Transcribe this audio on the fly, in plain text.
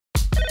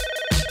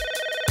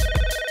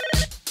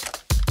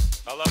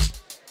Hello?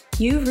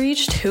 You've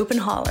reached Hoop and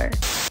Holler,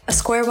 a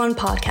Square One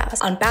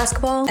podcast on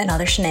basketball and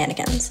other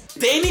shenanigans.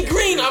 Danny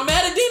Green, I'm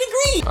mad at Danny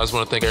Green. I just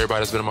want to thank everybody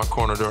that's been in my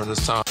corner during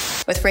this time.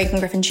 With Reagan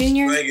Griffin Jr.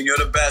 Reagan, you're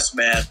the best,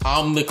 man.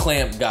 I'm the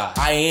clamp guy.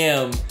 I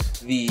am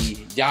the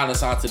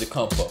Giannis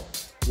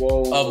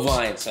Antetokounmpo of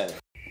Lions Center.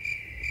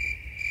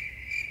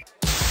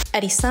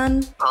 Eddie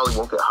Sun. Probably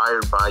won't get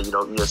hired by,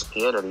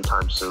 ESPN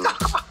anytime soon.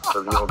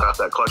 So you don't got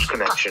that clutch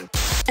connection.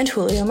 And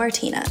Julio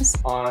Martinez.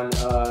 On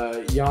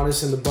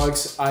Giannis and the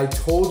Bucks, I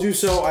told you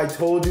so, I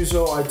told you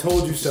so, I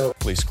told you so.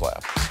 Please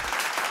clap.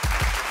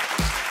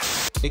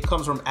 It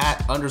comes from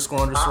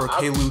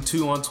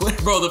 @__Kalu2 on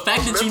Twitter. Bro, the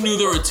fact that you knew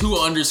there were 2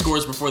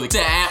 underscores before the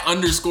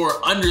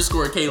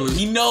 @__ Kalu.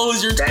 He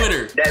knows your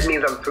Twitter. That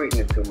means I'm tweeting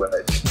it too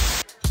much.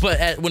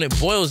 But when it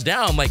boils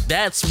down, like,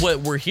 that's what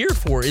we're here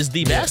for, is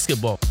the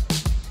basketball.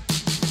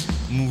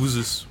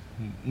 Moses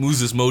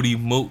Modi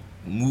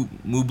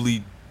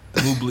Moobly.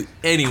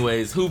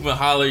 Anyways, Hoop and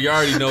Holler, you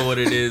already know what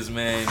it is,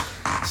 man.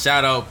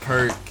 Shout out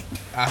Perk.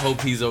 I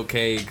hope he's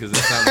okay, because it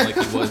sounded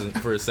like he wasn't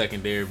for a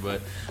second there.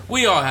 But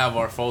we all have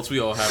our faults. We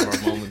all have our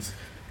moments,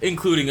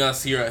 including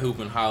us here at Hoop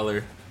and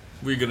Holler.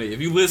 If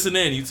you listen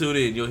in, you tune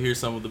in, you'll hear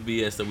some of the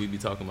BS that we be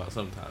talking about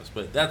sometimes.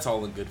 But that's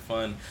all in good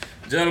fun.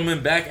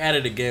 Gentlemen, back at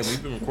it again.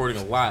 We've been recording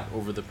a lot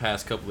over the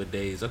past couple of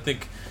days. I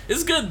think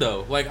it's good,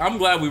 though. Like, I'm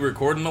glad we were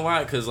recording a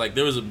lot, because, like,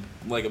 there was a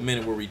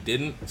minute where we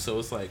didn't. So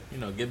it's like,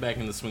 get back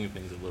in the swing of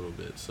things a little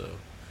bit. So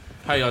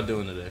how y'all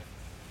doing today?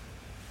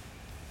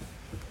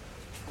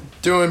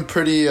 Doing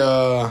pretty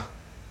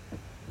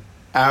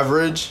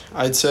average,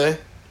 I'd say.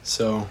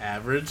 So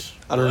Average?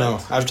 I don't know.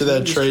 After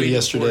that trade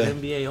yesterday.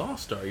 NBA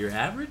All-Star. You're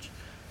average?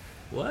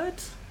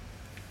 What?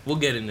 We'll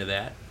get into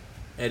that.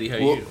 Eddie, how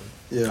you doing?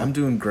 Yeah. I'm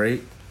doing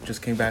great.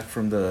 Just came back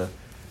from the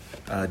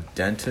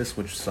dentist,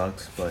 which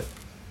sucks, but,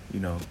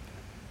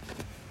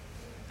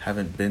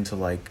 haven't been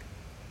to,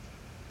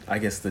 I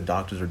guess the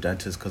doctors or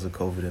dentists because of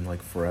COVID in,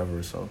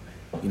 forever. So,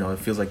 it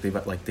feels like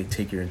they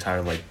take your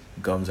entire,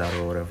 gums out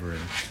or whatever.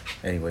 And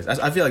anyways,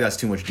 I feel like that's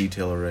too much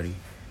detail already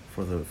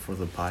for the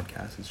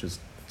podcast. It's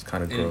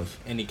kind of gross.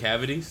 Any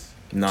cavities?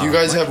 No. Do you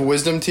guys have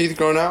wisdom teeth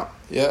growing out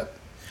yet?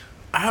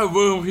 I have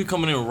one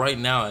coming in right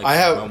now. I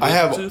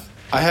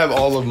have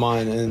all of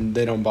mine, and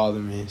they don't bother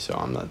me, so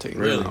I'm not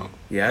taking them out.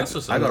 Yeah,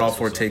 I got all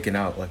 4 taken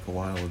out a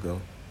while ago.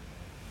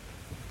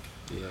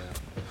 Yeah,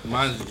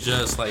 mine's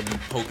just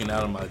poking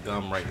out of my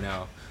gum right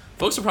now.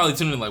 Folks are probably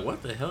tuning in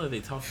what the hell are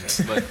they talking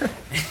about? But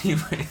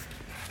anyway,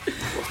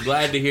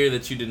 glad to hear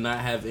that you did not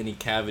have any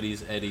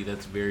cavities, Eddie.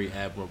 That's very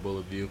admirable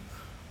of you.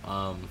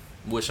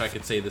 Wish I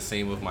could say the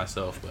same of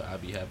myself, but I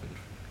be having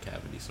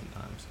cavities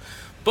sometimes.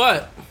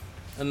 But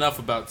enough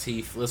about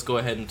teeth. Let's go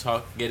ahead and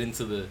get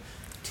into the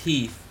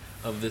teeth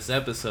of this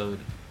episode.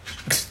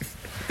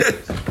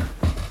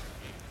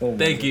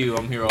 Thank you.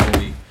 I'm here all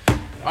week.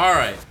 All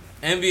right.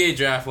 NBA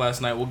draft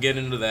last night. We'll get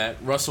into that.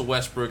 Russell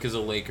Westbrook is a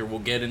Laker. We'll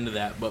get into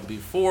that. But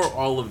before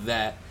all of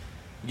that,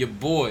 your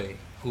boy,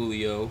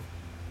 Julio,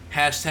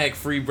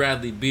 #free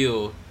Bradley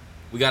Beal.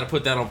 We got to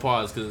put that on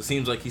pause because it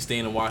seems like he's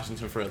staying in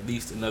Washington for at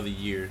least another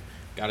year.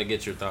 Got to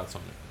get your thoughts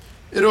on it.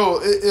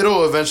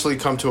 It'll eventually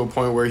come to a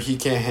point where he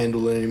can't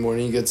handle it anymore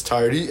and he gets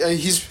tired.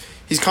 He's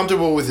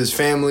comfortable with his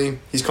family.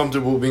 He's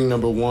comfortable being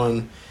number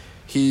one.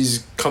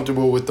 He's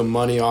comfortable with the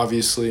money,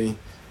 obviously.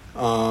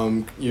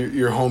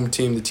 Your home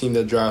team, the team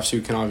that drafts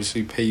you, can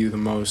obviously pay you the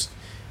most.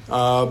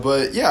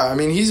 But yeah, I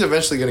mean, he's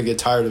eventually going to get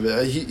tired of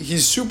it.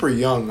 He's super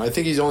young. I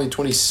think he's only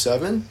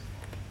 27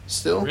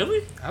 still.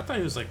 Really? I thought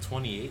he was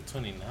 28,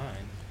 29.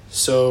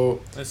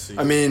 So, let's see.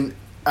 I mean,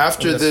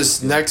 after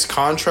this next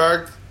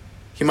contract,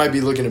 he might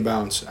be looking to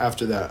bounce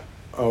after that,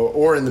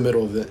 or in the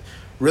middle of it.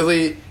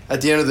 Really,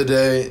 at the end of the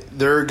day,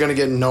 they're going to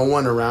get no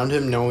one around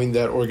him knowing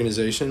that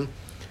organization.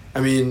 I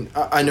mean,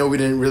 I know we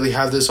didn't really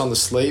have this on the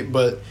slate,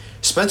 but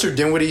Spencer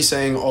Dinwiddie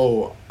saying,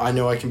 I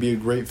know I can be a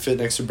great fit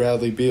next to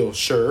Bradley Beal,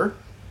 sure.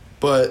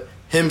 But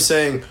him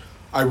saying,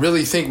 I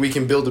really think we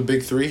can build a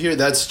big three here,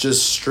 that's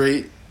just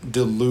straight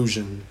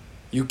delusion.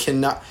 You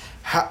cannot...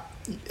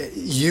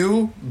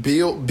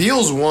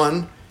 Beal's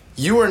one,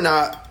 you are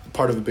not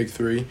part of a big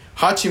three.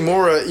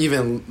 Hachimura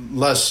even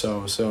less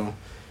so. So,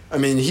 I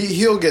mean,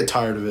 he'll get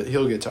tired of it.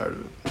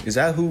 Is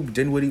that who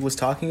Dinwiddie was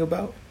talking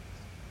about?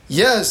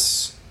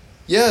 Yes.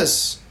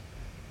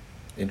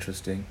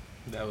 Interesting.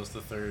 That was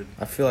the third.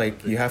 I feel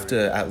like you have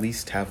to at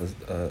least have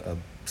a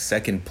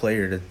second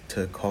player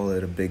to call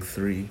it a big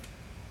three.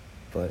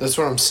 But that's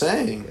what I'm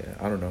saying. Yeah,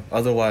 I don't know.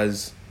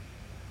 Otherwise,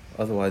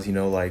 I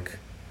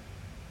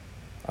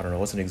don't know,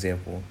 what's an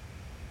example?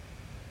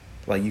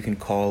 You can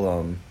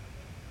call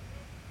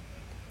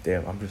you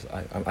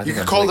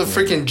can call the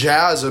freaking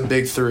Jazz a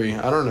big three.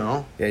 I don't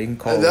know. Yeah, you can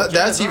call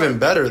that's even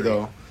better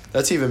though.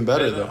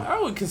 I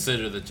would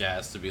consider the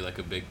Jazz to be a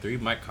big three.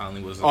 Mike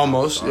Conley was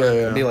almost,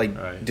 yeah.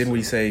 Didn't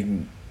we say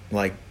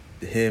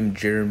him,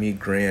 Jeremy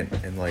Grant,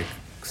 and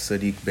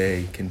Sadiq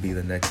Bey can be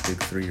the next big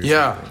three or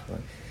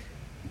something?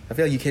 I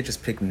feel like you can't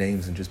just pick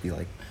names and just be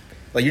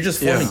you're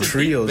just forming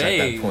trios at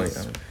that point.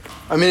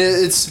 I mean,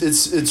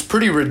 it's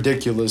pretty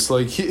ridiculous.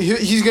 Like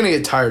he's gonna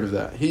get tired of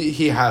that.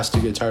 He has to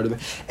get tired of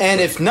that.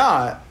 And if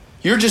not,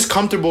 you're just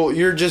comfortable.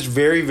 You're just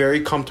very, very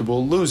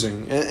comfortable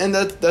losing, and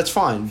that's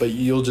fine. But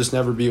you'll just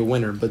never be a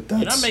winner. But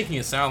that's, You're not making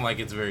it sound like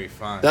it's very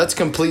fine. that's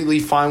completely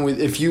fine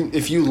with if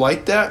you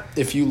like that.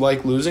 If you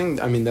like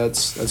losing, I mean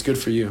that's good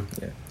for you.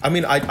 Yeah. I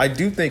mean, I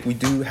do think we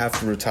do have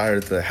to retire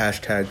the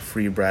hashtag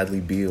Free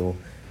Bradley Beal,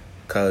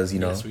 because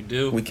Yes, we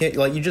do. We can't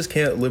you just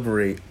can't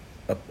liberate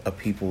a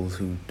people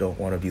who don't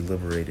want to be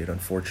liberated.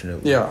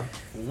 Unfortunately. Yeah.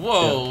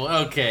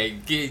 Whoa. Okay.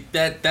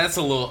 That's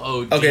a little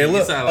OG. Okay, a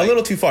You sound like-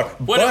 little too far.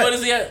 What but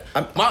does he have?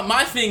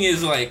 My thing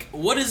is like,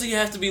 what does he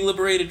have to be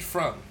liberated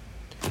from?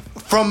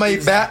 From a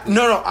bat.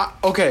 No.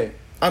 Okay.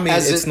 I mean,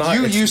 As it's in-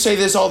 not. You say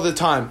this all the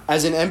time.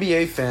 As an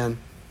NBA fan,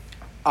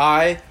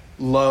 I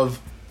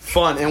love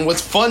fun, and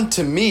what's fun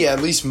to me,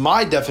 at least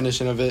my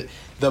definition of it,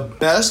 the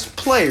best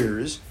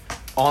players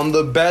on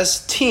the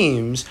best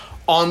teams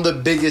on the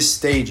biggest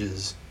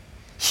stages.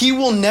 He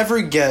will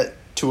never get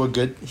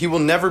to he will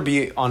never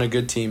be on a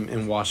good team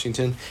in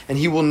Washington, and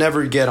he will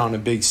never get on a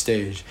big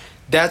stage.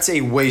 That's a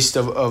waste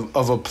of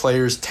a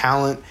player's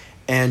talent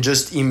and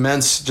just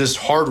immense, just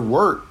hard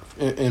work,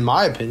 in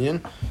my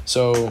opinion.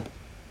 So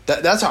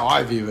that's how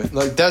I view it.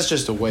 Like, that's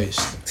just a waste.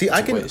 See,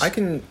 It's a I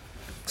can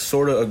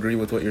sort of agree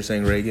with what you're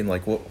saying, Reagan.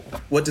 Like,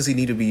 what does he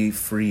need to be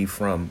free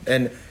from?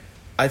 And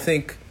I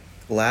think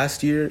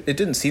last year it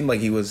didn't seem like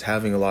he was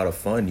having a lot of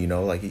fun.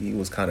 Like he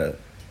was kind of.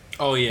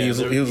 Oh yeah, He was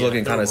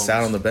looking kind of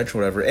sad on the bench or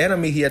whatever. And I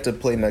mean, he had to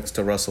play next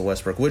to Russell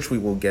Westbrook, which we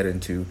will get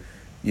into,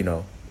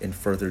 in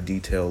further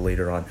detail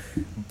later on.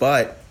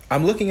 But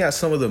I'm looking at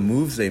some of the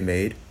moves they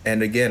made,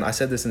 and again, I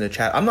said this in the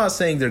chat. I'm not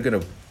saying they're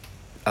gonna,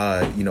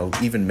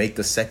 even make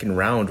the second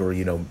round or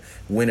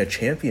win a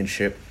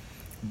championship,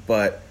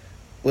 but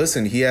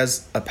listen, he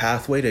has a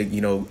pathway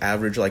to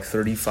average like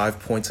 35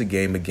 points a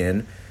game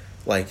again.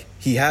 Like,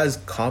 he has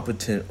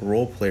competent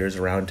role players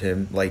around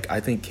him. Like,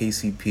 I think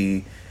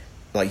KCP.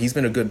 Like, he's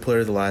been a good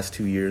player the last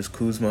 2 years.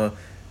 Kuzma,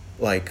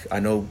 like, I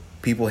know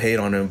people hate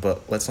on him,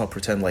 but let's not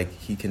pretend like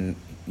he can,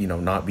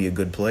 not be a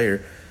good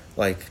player.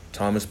 Like,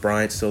 Thomas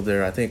Bryant's still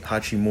there. I think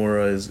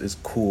Hachimura is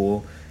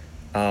cool.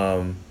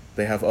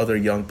 They have other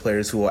young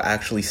players who will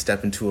actually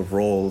step into a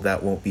role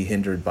that won't be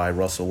hindered by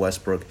Russell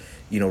Westbrook,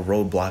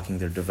 road blocking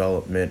their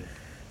development.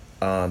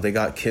 They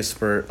got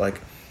Kispert.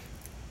 Like,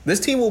 this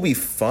team will be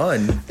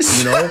fun,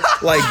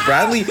 Like,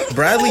 Bradley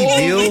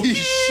Beal.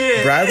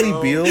 shit.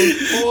 Bradley Beal.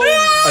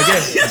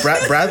 Again,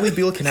 Bradley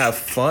Beal can have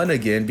fun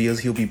again because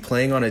he'll be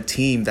playing on a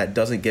team that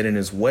doesn't get in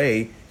his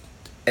way.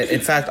 And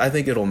in fact, I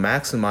think it'll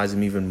maximize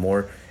him even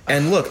more.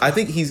 And look, I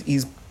think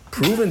he's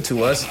proven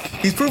to us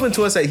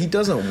that he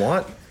doesn't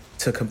want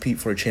to compete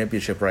for a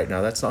championship right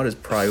now. That's not his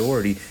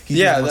priority. He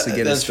just wants to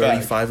get his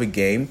 35 a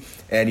game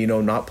and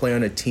not play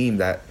on a team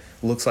that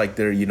looks like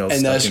they're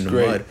stuck in the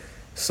mud.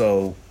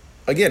 So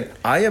again,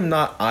 I am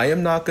not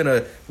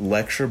gonna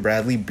lecture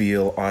Bradley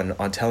Beal on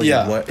telling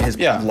him what his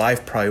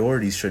life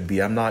priorities should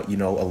be. I'm not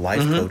a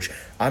life coach.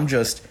 I'm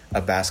just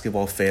a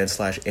basketball fan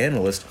 /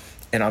 analyst,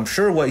 and I'm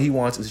sure what he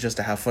wants is just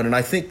to have fun. And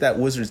I think that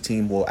Wizards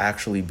team will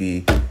actually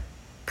be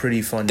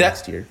pretty fun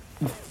next year.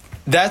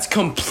 That's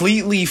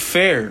completely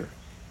fair,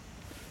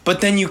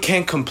 but then you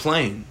can't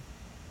complain.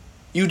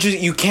 You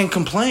can't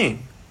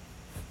complain.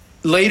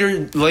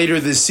 Later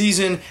this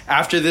season,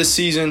 after this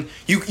season,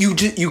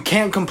 you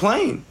can't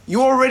complain.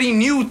 You already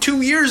knew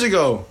 2 years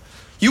ago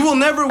you will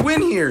never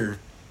win here,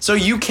 so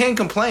you can't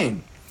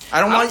complain. I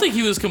don't think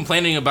he was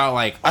complaining about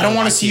like. I don't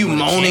want to see you win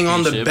a moaning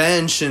on the championship.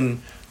 bench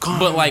and.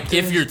 But like,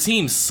 if your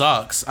team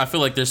sucks, I feel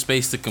like there's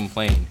space to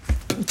complain.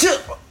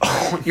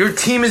 Your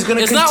team is going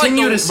to It's not like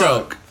continue the- to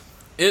suck.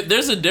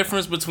 There's a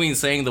difference between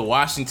saying the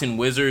Washington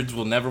Wizards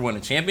will never win a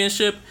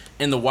championship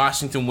and the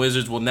Washington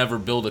Wizards will never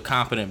build a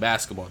competent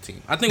basketball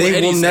team. I think They what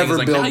Eddie's will saying never is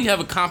like, build- now you have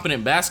a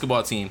competent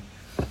basketball team.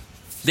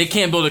 They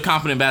can't build a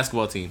competent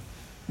basketball team.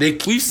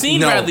 We've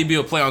seen Bradley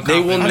Beal play on They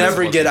competent will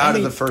never basketball get teams. out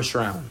of the first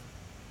round.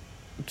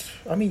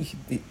 I mean,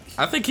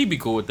 I think he'd be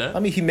cool with that.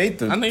 he made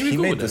the I think he'd be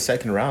cool with the that.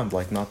 second round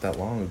like not that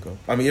long ago.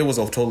 I mean, it was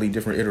a totally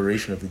different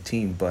iteration of the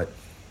team, but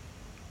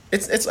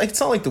it's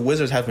not like the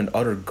Wizards have been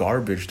utter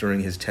garbage during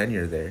his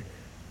tenure there.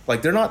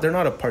 Like, they're not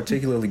a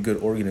particularly good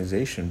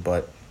organization,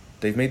 but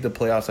they've made the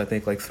playoffs I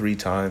think like 3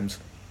 times.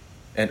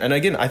 And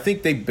again, I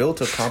think they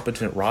built a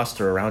competent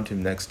roster around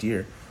him next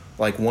year.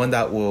 Like, one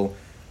that will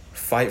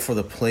fight for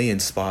the play-in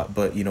spot,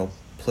 but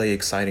play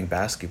exciting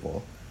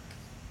basketball.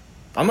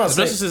 I'm not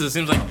Especially saying since it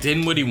seems like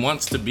Dinwiddie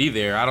wants to be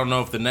there. I don't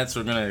know if the Nets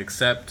are going to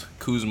accept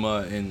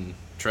Kuzma and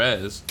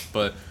Trez,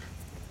 but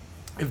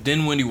if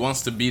Dinwiddie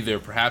wants to be there,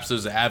 perhaps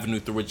there's an avenue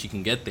through which he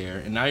can get there.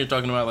 And now you're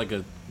talking about like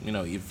a,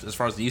 as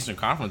far as the Eastern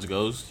Conference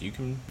goes, you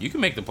can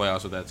make the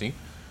playoffs with that team.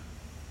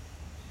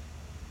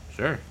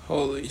 Sure.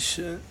 Holy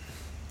shit.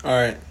 All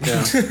right.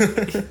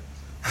 Yeah.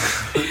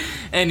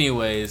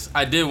 Anyways,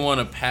 I did want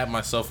to pat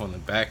myself on the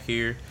back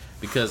here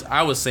because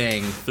I was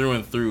saying through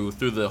and through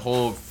the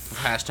whole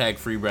hashtag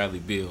Free Bradley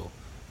Beal,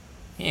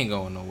 he ain't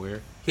going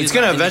nowhere. It's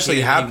going to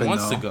eventually happen, He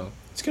wants though. to go.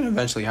 It's going to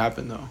eventually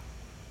happen, though.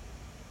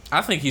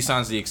 I think he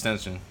signs the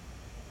extension.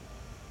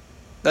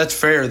 That's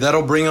fair.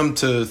 That'll bring him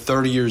to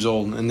 30 years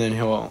old, and then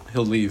he'll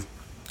leave.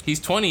 He's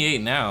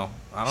 28 now.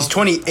 He's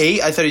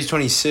 28? I thought he's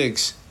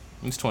 26.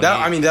 He's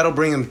 28. That'll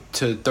bring him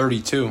to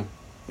 32.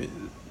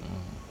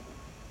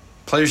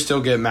 Players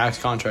still get max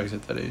contracts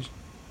at that age.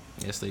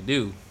 Yes, they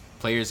do.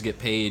 Players get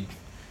paid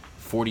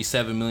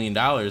 $47 million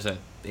at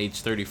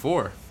age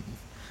 34.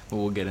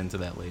 We'll get into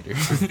that later.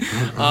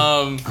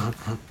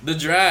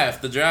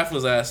 The draft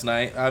was last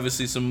night.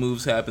 Obviously, some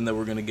moves happened that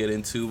we're going to get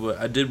into, but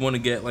I did want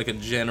to get like a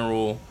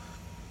general,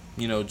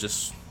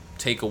 just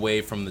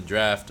takeaway from the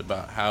draft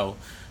about how.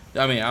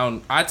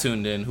 I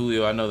tuned in.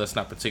 Julio, I know that's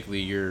not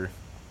particularly your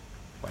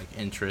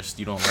interest.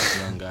 You don't like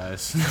young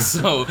guys,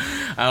 so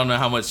I don't know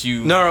how much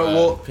you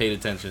paid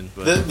attention.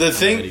 But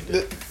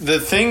the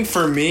thing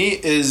for me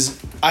is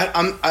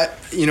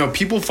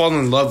people fall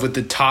in love with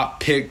the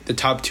top pick, the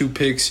top 2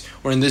 picks,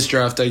 or in this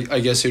draft, I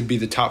guess it would be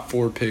the top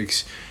 4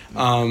 picks,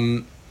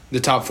 the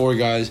top 4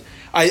 guys.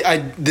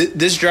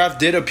 This draft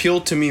did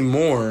appeal to me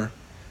more,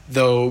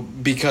 though,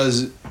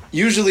 because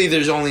usually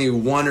there's only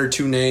 1 or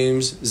 2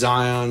 names,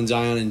 Zion,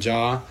 and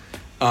Ja.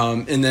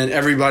 And then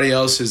everybody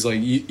else is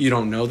you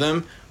don't know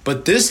them.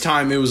 But this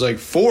time it was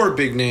 4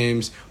 big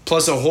names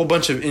plus a whole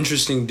bunch of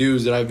interesting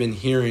dudes that I've been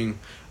hearing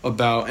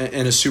about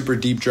in a super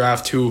deep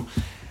draft who.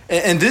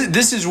 And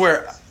this is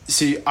where,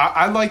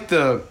 I like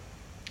the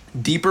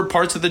deeper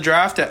parts of the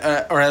draft,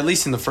 or at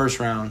least in the first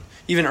round,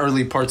 even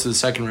early parts of the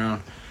second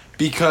round,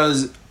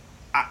 because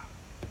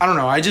I don't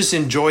know. I just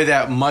enjoy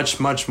that much,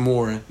 much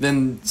more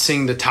than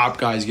seeing the top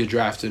guys get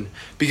drafted.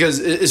 Because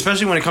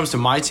especially when it comes to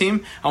my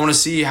team, I want to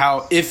see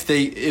how if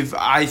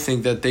I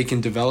think that they can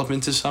develop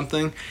into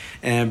something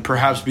and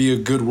perhaps be a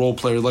good role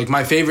player. Like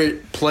my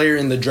favorite player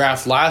in the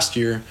draft last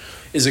year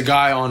is a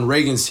guy on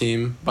Reagan's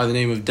team by the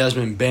name of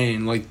Desmond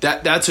Bain.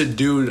 That's a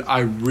dude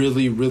I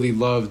really, really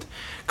loved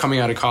coming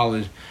out of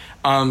college.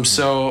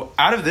 So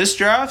out of this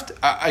draft,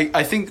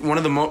 I think one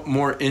of the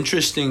more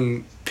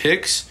interesting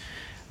picks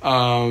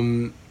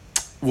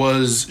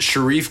was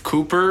Sharif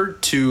Cooper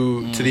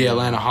to the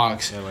Atlanta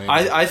Hawks.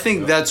 I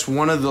think that's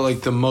one of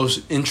the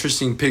most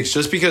interesting picks,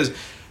 just because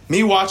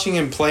me watching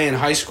him play in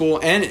high school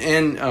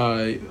and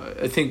I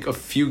think a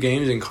few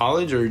games in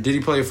college, or did he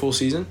play a full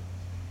season?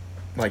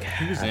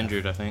 He was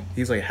injured, I think.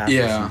 He's half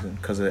the season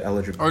because of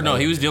eligibility. Or no,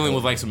 he was dealing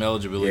with some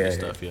eligibility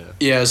stuff.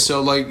 Yeah.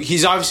 So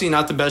he's obviously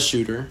not the best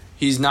shooter.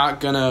 He's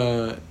not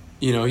gonna.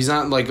 He's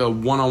not a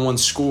one-on-one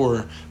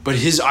scorer, but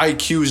his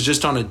IQ is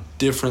just on a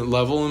different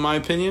level, in my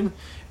opinion.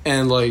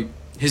 And,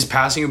 his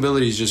passing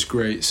ability is just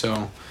great.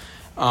 So,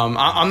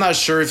 I'm not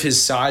sure if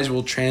his size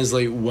will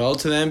translate well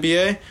to the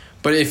NBA.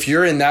 But if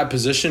you're in that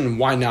position,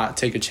 why not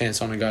take a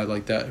chance on a guy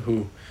like that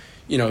who,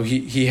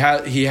 he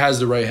has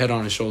the right head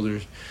on his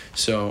shoulders.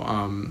 So,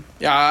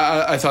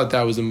 I thought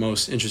that was the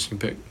most interesting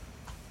pick.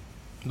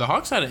 The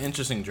Hawks had an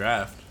interesting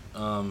draft.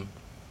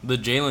 The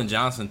Jalen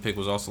Johnson pick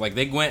was also,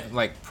 they went,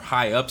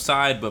 high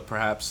upside, but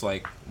perhaps,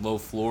 low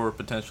floor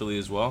potentially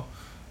as well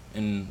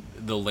in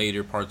the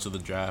later parts of the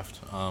draft.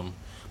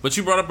 But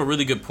you brought up a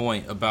really good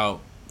point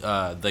about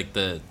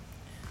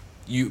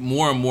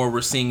more and more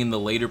we're seeing in the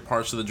later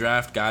parts of the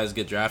draft, guys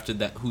get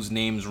drafted whose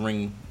names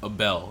ring a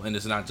bell, and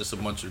it's not just a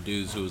bunch of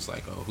dudes who's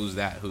who's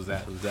that.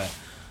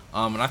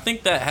 And I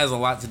think that has a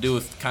lot to do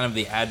with kind of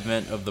the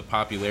advent of the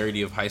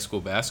popularity of high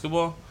school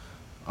basketball,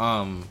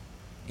 and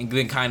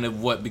then kind of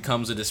what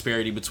becomes a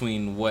disparity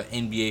between what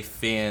NBA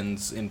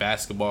fans and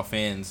basketball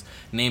fans,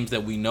 names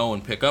that we know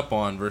and pick up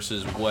on,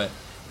 versus what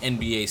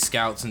NBA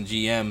scouts and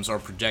GMs are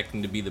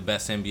projecting to be the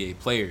best NBA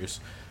players,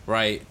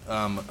 right?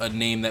 A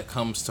name that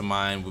comes to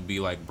mind would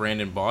be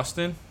Brandon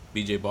Boston,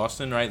 BJ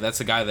Boston, right? That's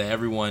a guy that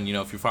everyone,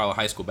 if you follow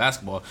high school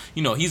basketball,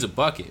 he's a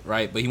bucket,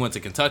 right? But he went to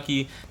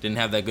Kentucky, didn't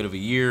have that good of a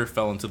year,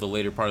 fell into the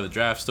later part of the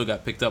draft, still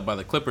got picked up by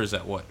the Clippers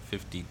at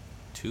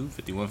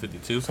 51,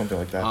 52? Something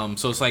like that.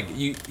 So it's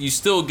you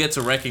still get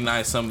to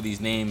recognize some of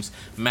these names.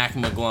 Mac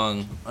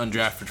McClung,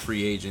 undrafted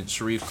free agent.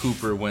 Sharif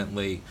Cooper went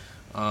late.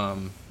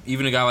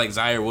 Even a guy like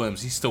Zaire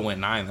Williams, he still went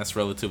 9. That's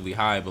relatively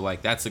high,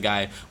 but that's a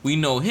guy we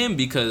know him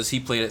because he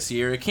played at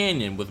Sierra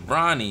Canyon with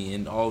Bronny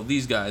and all of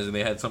these guys, and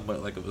they had something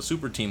of a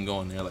super team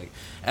going there.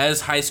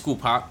 As high school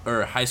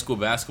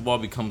basketball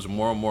becomes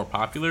more and more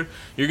popular,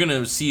 you're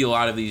gonna see a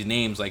lot of these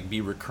names be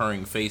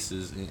recurring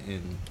faces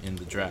in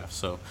the draft.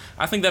 So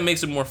I think that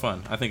makes it more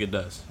fun. I think it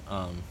does.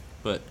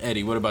 But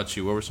Eddie, what about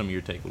you? What were some of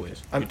your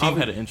takeaways? Your team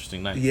had an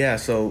interesting night. Yeah.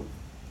 So.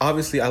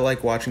 Obviously, I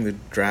like watching the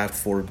draft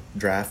for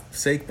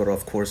draft's sake, but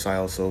of course, I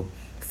also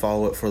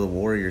follow it for the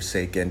Warriors'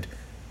 sake. And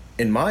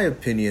in my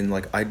opinion,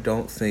 I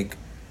don't think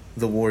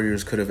the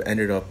Warriors could have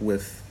ended up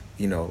with,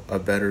 a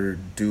better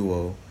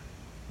duo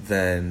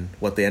than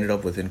what they ended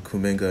up with in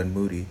Kuminga and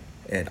Moody.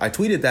 And I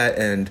tweeted that,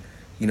 and,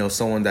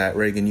 someone that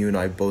Reagan, you and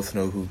I both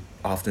know who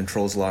often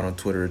trolls a lot on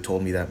Twitter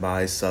told me that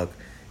my eyes suck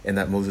and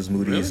that Moses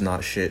Moody is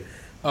not shit.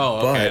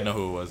 Oh, okay, I know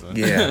who it was then.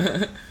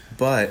 Yeah.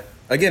 But,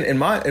 again, in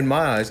my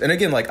eyes, and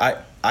again,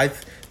 I a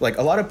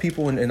lot of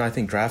people in I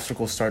think draft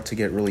circles start to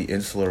get really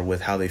insular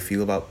with how they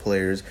feel about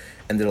players,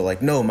 and they're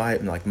like, no,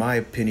 my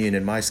opinion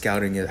and my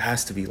scouting, it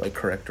has to be like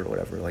correct or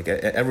whatever. Like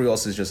everyone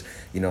else is just,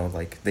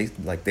 like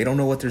they don't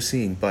know what they're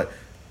seeing. But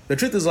the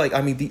truth is, like,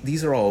 I mean,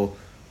 these are all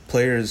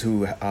players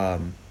who,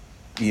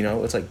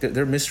 it's like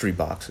they're mystery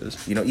boxes.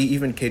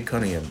 Even Cade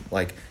Cunningham,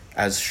 like,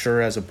 as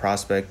sure as a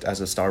prospect,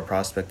 as a star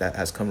prospect that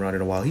has come around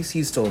in a while,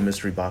 he's still a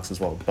mystery box as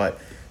well. But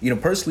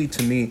personally,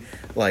 to me,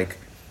 like,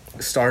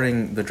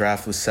 starting the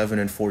draft with 7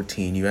 and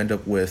 14, you end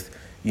up with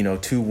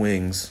 2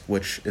 wings,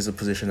 which is a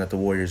position that the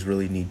Warriors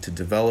really need to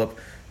develop.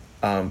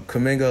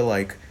 Kuminga,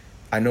 like,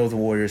 I know the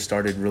Warriors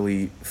started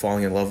really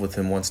falling in love with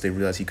him once they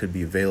realized he could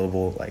be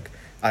available. Like,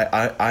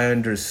 I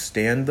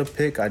understand the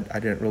pick. I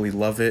didn't really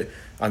love it.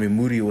 I mean,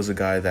 Moody was a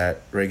guy that,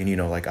 Reagan,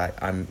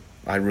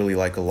 I really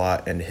like a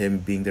lot, and him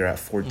being there at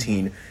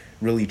 14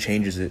 really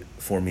changes it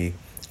for me,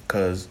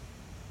 because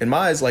in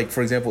my eyes, like,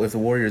 for example, if the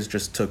Warriors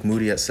just took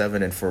Moody at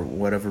 7 and for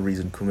whatever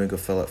reason Kuminga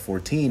fell at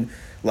 14,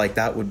 like,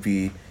 that would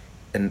be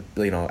an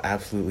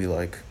absolutely,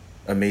 like,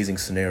 amazing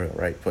scenario,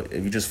 right? But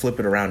if you just flip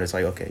it around, it's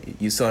like, okay,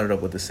 you still ended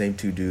up with the same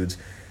 2 dudes,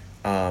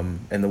 and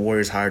the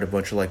Warriors hired a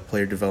bunch of, like,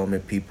 player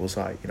development people,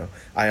 so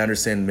I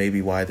understand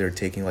maybe why they're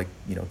taking, like,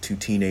 2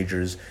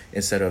 teenagers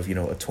instead of a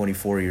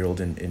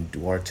 24-year-old in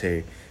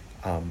Duarte.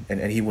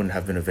 And he wouldn't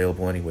have been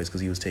available anyways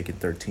because he was taking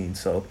 13.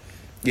 So,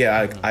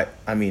 yeah,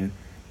 I mean,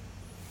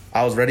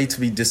 I was ready to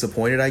be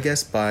disappointed, I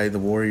guess, by the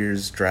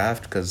Warriors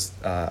draft because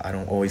I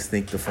don't always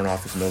think the front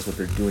office knows what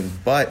they're doing.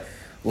 But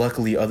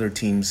luckily, other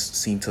teams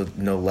seem to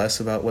know less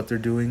about what they're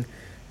doing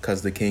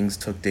because the Kings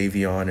took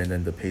Davion and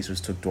then the Pacers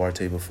took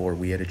Duarte before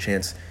we had a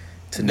chance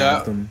to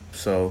nab them.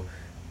 So,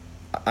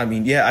 I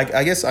mean, yeah,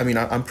 I guess, I mean,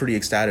 I'm pretty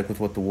ecstatic with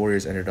what the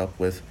Warriors ended up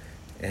with.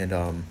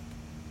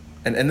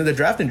 And then the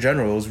draft in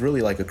general was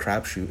really like a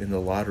crapshoot in the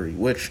lottery,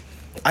 which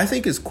I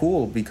think is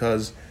cool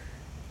because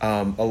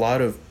a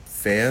lot of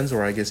fans,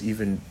 or I guess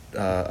even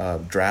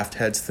draft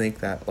heads, think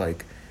that,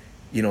 like,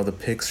 the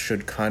picks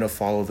should kind of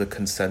follow the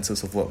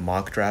consensus of what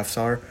mock drafts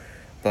are.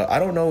 But I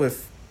don't know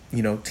if,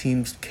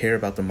 teams care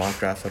about the mock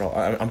draft at all.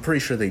 I'm pretty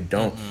sure they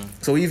don't.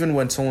 So even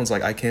when someone's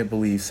like, I can't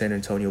believe San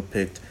Antonio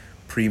picked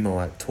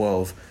Primo at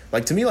 12,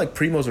 like, to me, like,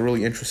 Primo's a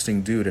really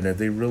interesting dude. And if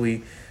they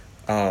really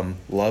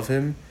love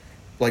him,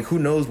 like, who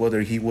knows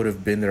whether he would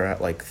have been there at,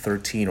 like,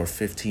 13 or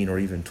 15 or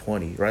even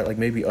 20, right? Like,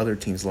 maybe other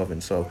teams love him.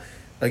 So,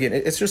 again,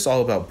 it's just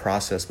all about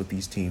process with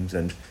these teams.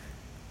 And,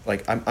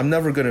 like, I'm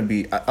never going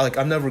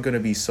to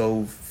be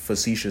so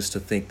facetious to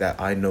think that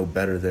I know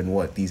better than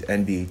what these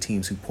NBA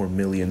teams who pour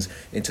millions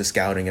into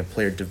scouting and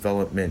player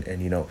development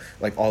and,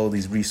 like, all of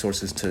these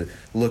resources to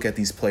look at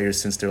these players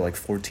since they're, like,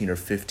 14 or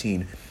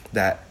 15,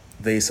 that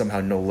they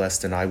somehow know less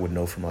than I would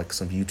know from, like,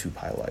 some YouTube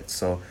highlights.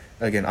 So,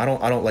 again, I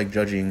don't like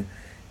judging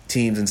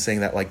teams and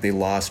saying that, like, they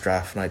lost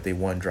draft night, they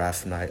won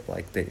draft night,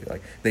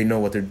 they know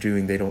what they're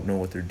doing, they don't know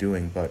what they're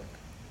doing. But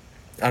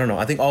I don't know,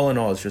 I think all in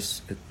all, it's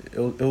just it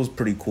was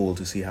pretty cool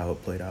to see how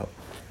it played out.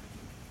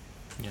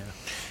 Yeah.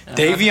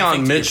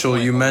 Davion Mitchell,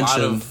 you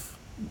mentioned.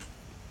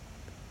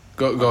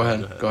 Go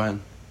ahead.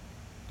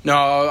 No,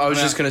 I was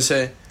just gonna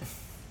say.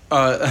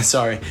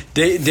 Sorry,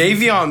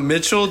 Davion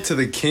Mitchell to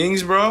the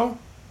Kings, bro.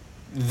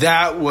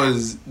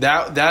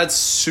 That's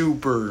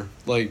super.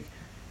 Like,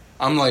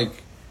 I'm like,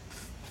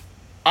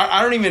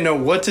 I don't even know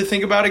what to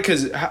think about it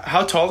because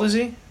how tall is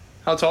he?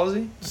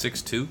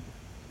 6'2".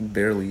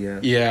 Barely, yeah.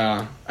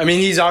 Yeah, I mean,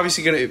 he's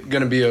obviously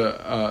gonna be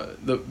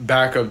the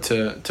backup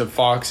to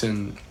Fox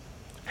and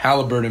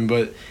Halliburton,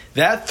 but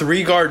that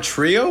 3-guard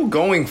trio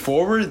going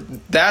forward,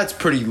 that's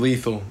pretty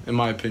lethal in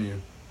my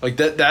opinion. Like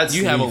that's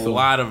you lethal. have a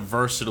lot of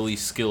versatily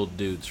skilled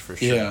dudes for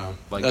sure. Yeah,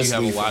 like you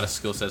have lethal. A lot of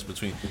skill sets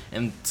between,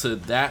 and to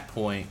that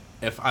point,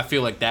 if I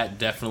feel like that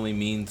definitely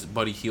means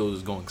Buddy Hield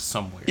is going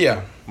somewhere.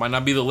 Yeah, might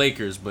not be the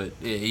Lakers, but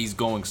he's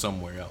going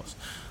somewhere else.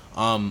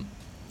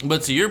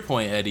 But to your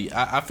point, Eddie,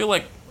 I feel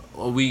like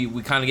we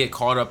kind of get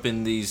caught up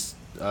in these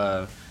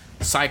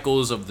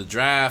cycles of the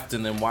draft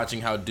and then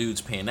watching how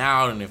dudes pan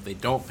out, and if they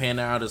don't pan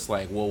out, it's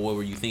like, well, what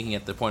were you thinking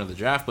at the point of the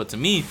draft? But to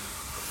me,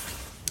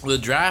 the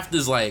draft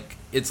is like,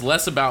 it's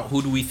less about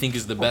who do we think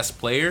is the best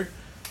player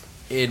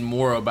and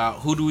more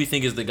about who do we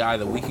think is the guy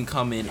that we can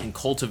come in and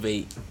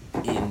cultivate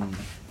and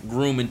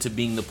groom into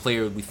being the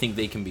player we think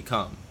they can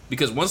become.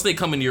 Because once they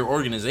come into your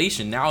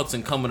organization, now it's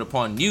incumbent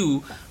upon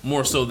you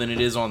more so than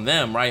it is on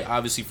them, right?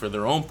 Obviously for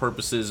their own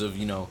purposes of,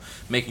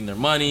 making their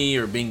money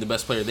or being the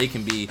best player they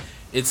can be,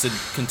 it's a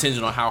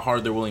contingent on how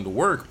hard they're willing to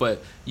work,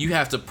 but you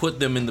have to put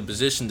them in the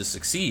position to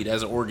succeed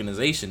as an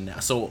organization now.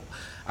 So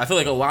I feel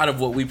like a lot of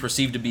what we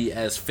perceive to be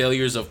as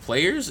failures of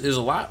players is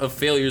a lot of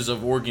failures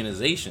of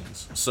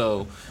organizations.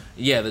 So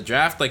yeah, the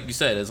draft, like you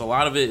said, is a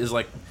lot of it is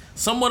like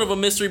somewhat of a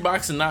mystery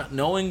box and not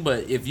knowing,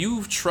 but if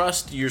you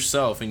trust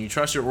yourself and you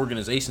trust your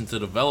organization to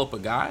develop a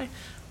guy,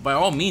 by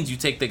all means you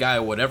take the guy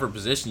at whatever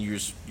position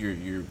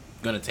you're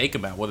going to take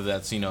him at, whether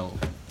that's,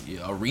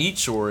 a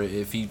reach or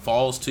if he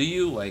falls to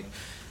you, like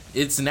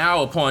it's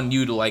now upon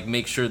you to like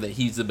make sure that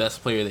he's the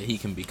best player that he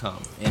can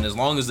become. And as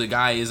long as the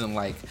guy isn't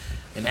like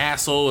an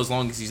asshole, as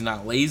long as he's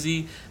not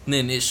lazy,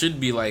 then it should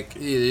be like,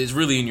 it's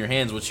really in your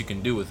hands what you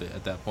can do with it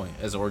at that point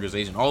as an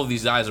organization. All of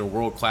these guys are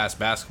world-class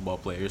basketball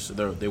players, so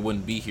they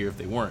wouldn't be here if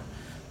they weren't.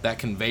 That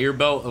conveyor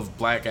belt of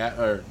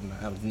or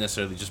not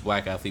necessarily just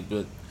black athlete,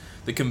 but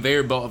the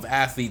conveyor belt of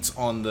athletes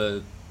on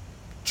the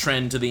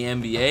trend to the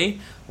NBA,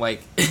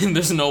 like,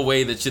 there's no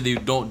way that they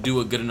don't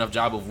do a good enough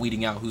job of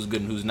weeding out who's good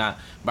and who's not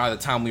by the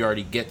time we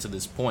already get to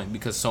this point,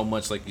 because so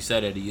much, like you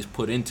said, Eddie, is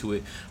put into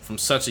it from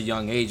such a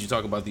young age. You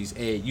talk about these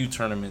AAU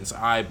tournaments,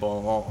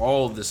 eyeball,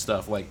 all of this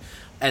stuff. Like,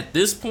 at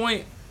this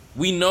point,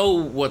 we know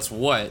what's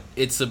what.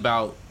 It's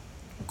about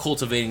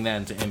cultivating that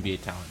into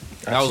NBA talent.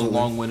 That was a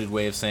long-winded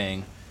way of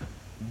saying,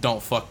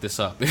 don't fuck this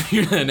up if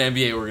you're an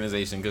NBA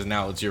organization, because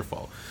now it's your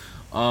fault.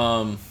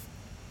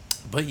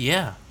 But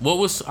yeah, what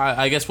was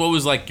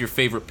like your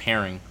favorite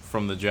pairing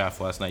from the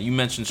draft last night? You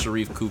mentioned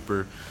Sharif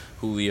Cooper,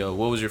 Julio.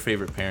 What was your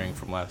favorite pairing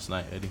from last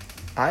night, Eddie?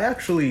 I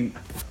actually,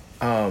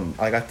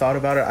 I thought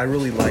about it. I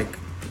really like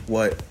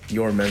what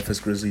your Memphis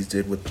Grizzlies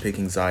did with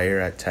picking Zaire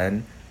at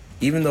 10.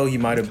 Even though he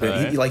might have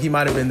been, he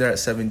might have been there at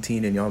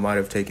 17, and y'all might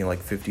have taken like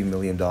 $50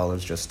 million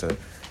just to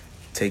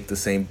take the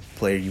same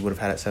player you would have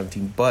had at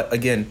 17. But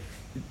again,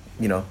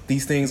 you know,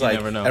 these things, like,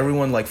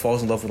 everyone like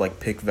falls in love with like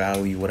pick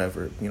value,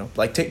 whatever, you know,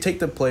 like take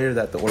the player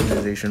that the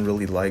organization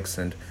really likes.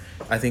 And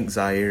I think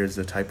Zaire is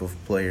the type of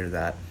player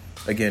that,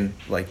 again,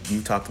 like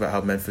you talked about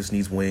how Memphis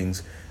needs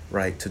wings,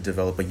 right, to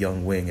develop a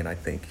young wing. And I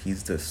think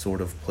he's the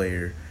sort of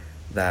player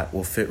that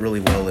will fit really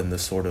well in the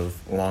sort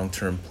of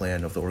long-term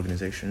plan of the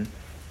organization.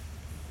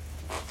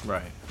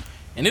 Right.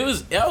 And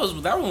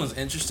that one was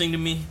interesting to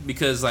me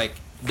because, like,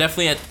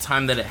 definitely at the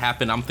time that it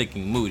happened, I'm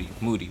thinking Moody,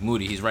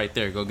 he's right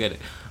there, go get it.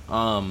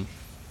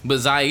 But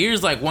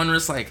Zaire's like one where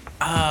it's like,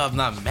 I'm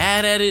not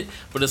mad at it,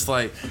 but it's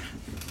like,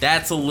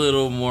 that's a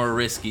little more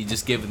risky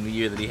just given the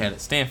year that he had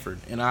at Stanford.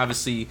 And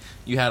obviously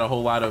you had a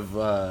whole lot of,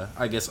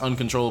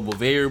 uncontrollable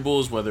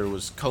variables, whether it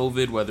was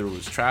COVID, whether it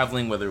was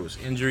traveling, whether it was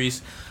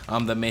injuries,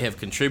 that may have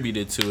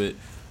contributed to it.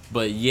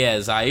 But yeah,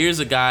 Zaire's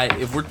a guy,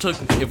 if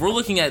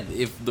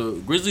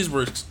the Grizzlies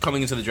were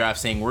coming into the draft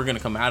saying we're going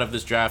to come out of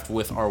this draft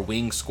with our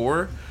wing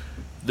scorer,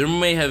 there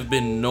may have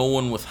been no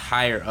one with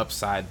higher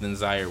upside than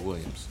Zaire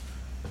Williams.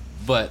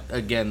 But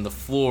again, the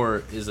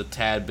floor is a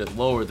tad bit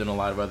lower than a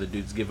lot of other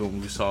dudes given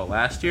what we saw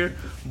last year.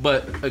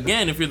 But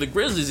again, if you're the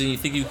Grizzlies and you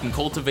think you can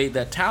cultivate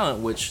that talent,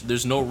 which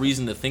there's no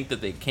reason to think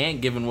that they can't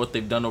given what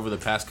they've done over the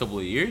past couple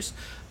of years,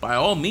 by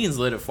all means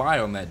let it fly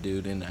on that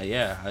dude. And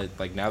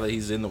now that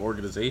he's in the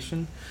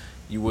organization,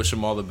 you wish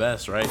him all the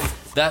best, right?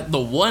 That the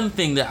one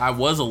thing that I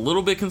was a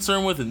little bit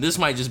concerned with, and this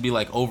might just be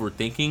like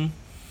overthinking,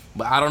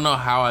 but I don't know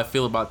how I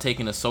feel about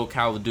taking a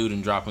SoCal dude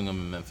and dropping him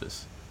in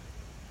Memphis.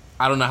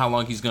 I don't know how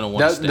long he's going to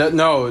want to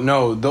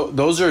stay.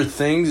 Those are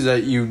things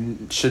that you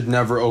should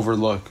never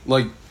overlook.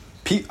 Like,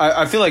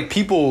 I feel like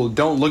people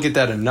don't look at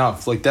that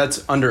enough. Like,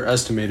 that's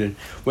underestimated.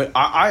 When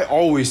I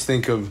always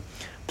think of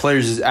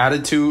players'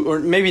 attitude, or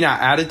maybe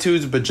not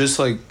attitudes, but just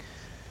like,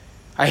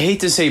 I hate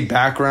to say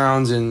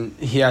backgrounds and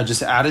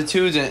just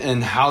attitudes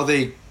and how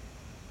they,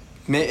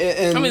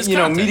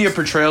 media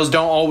portrayals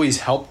don't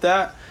always help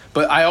that.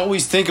 But I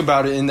always think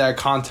about it in that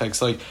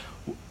context. Like,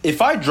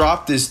 if I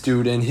drop this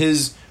dude and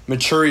his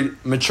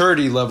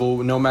maturity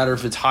level, no matter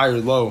if it's high or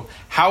low,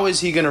 how is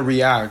he going to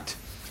react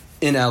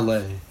in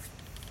LA?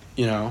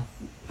 You know?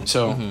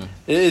 So,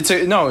 it's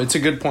a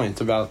good point.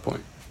 It's a valid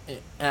point.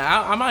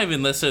 I'm not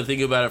even necessarily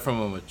thinking about it from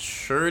a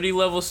maturity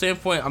level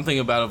standpoint. I'm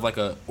thinking about it of like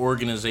a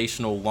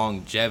organizational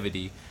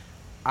longevity.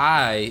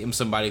 I am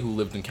somebody who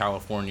lived in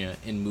California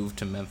and moved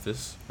to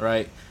Memphis,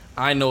 right?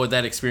 I know what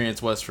that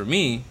experience was for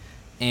me.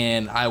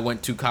 And I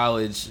went to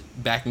college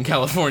back in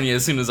California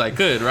as soon as I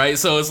could, right?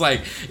 So it's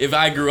like, if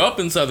I grew up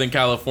in Southern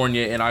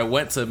California and I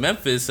went to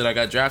Memphis and I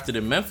got drafted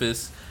in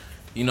Memphis,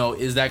 you know,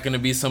 is that going to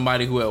be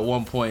somebody who at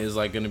one point is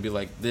like going to be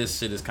like, this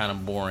shit is kind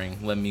of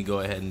boring, let me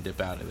go ahead and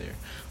dip out of there?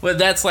 Well,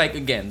 that's like,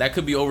 again, that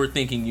could be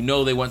overthinking. You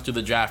know, they went through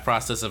the draft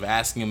process of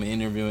asking him and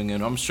interviewing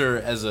him. I'm sure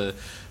as a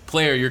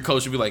player, your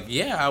coach would be like,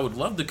 yeah, I would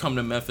love to come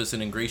to Memphis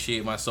and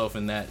ingratiate myself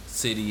in that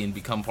city and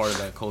become part of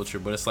that culture.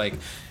 But it's like,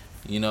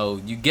 you know,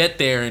 you get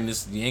there and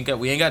we ain't got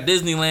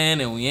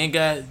Disneyland and we ain't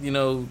got, you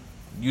know,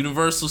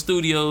 Universal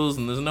Studios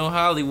and there's no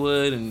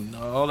Hollywood and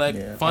all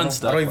that fun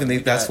stuff. I don't even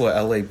think that's what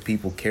LA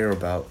people care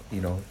about,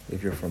 you know,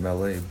 if you're from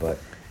LA. But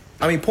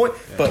I mean,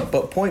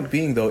 point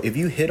being though, if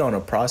you hit on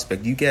a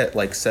prospect, you get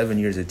like 7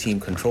 years of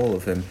team control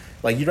of him.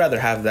 Like, you'd rather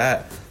have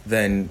that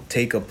than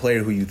take a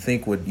player who you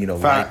think would, you know,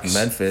 like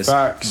Memphis,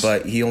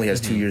 but he only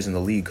has 2 years in the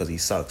league because he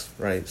sucks,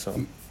 right?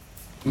 So.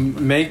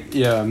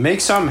 Make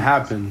something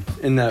happen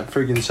in that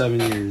freaking 7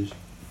 years.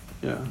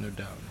 Yeah. No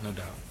doubt.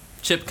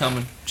 Chip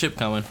coming.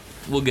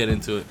 We'll get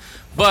into it.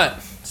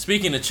 But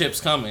speaking of chips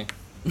coming,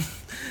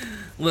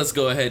 let's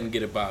go ahead and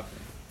get it popping.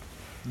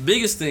 The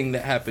biggest thing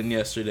that happened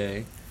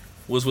yesterday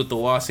was with the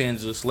Los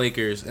Angeles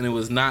Lakers, and it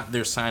was not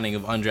their signing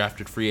of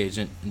undrafted free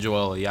agent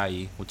Joel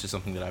Ayayi, which is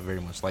something that I very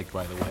much liked,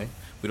 by the way.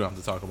 We don't have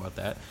to talk about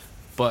that.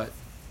 But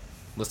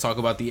let's talk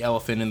about the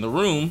elephant in the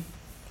room.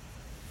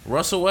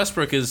 Russell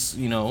Westbrook is,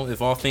 you know,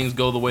 if all things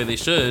go the way they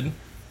should,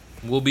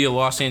 We'll be a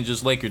Los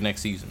Angeles Lakers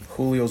next season.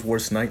 Julio's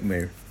worst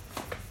nightmare.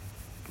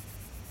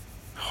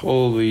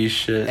 Holy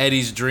shit.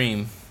 Eddie's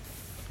dream.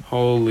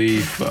 Holy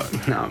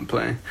fuck. No, I'm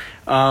playing.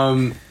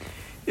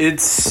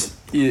 It's,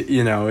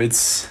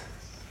 it's...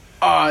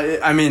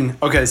 I mean,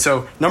 okay,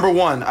 so number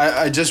one,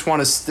 I just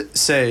want to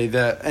say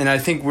that, and I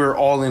think we're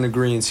all in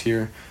agreement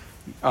here,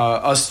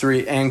 us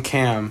three and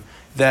Cam,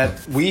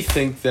 that we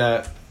think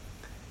that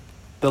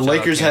the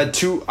Lakers had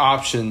two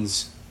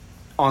options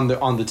on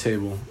the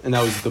table, and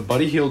that was the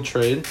Buddy Hield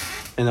trade,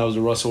 and that was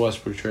the Russell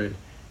Westbrook trade.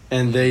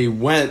 And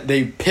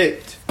they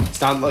picked. It's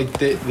not like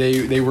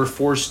they were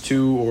forced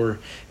to, or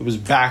it was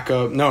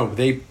backup. No,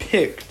 they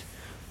picked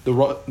the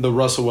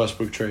Russell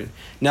Westbrook trade.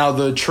 Now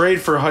the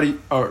trade for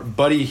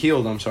Buddy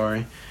Hield, was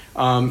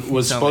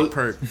supposed.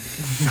 Like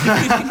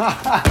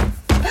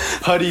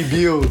Huddy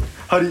Beald.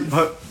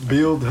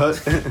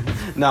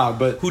 Nah,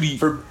 but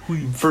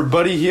for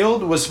Buddy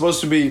Hield was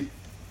supposed to be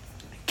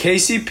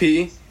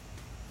KCP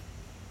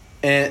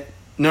and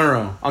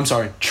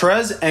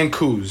Trez and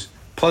Kuz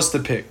plus the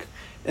pick.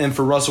 And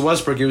for Russell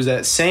Westbrook, it was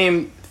that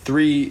same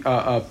three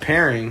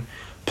pairing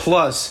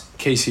plus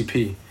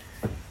KCP.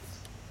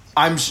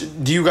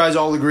 Do you guys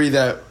all agree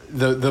that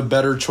the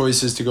better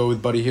choice is to go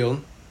with Buddy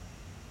Hield?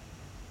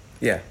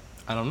 Yeah.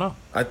 I don't know.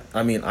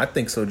 I mean, I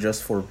think so,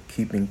 just for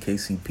keeping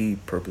KCP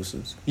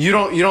purposes. You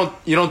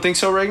don't think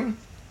so, Reagan?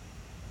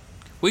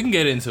 We can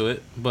get into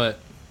it, but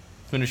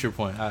finish your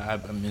point.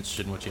 I'm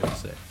interested in what you have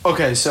to say.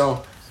 Okay,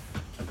 so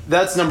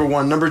that's number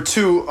one. Number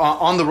two,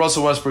 on the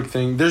Russell Westbrook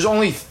thing, there's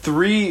only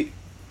three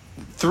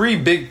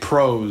big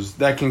pros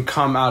that can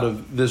come out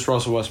of this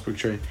Russell Westbrook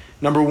trade.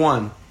 Number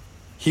one,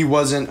 he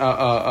wasn't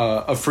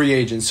a free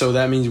agent, so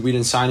that means we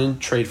didn't sign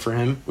and trade for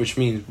him, which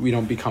means we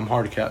don't become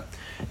hard cap.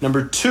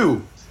 Number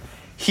two,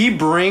 he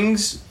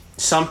brings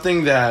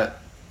something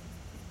that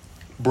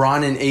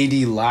Bron and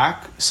AD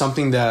lack,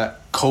 something that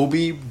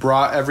Kobe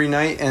brought every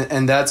night,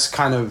 and that's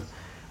kind of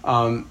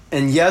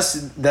and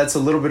yes, that's a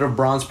little bit of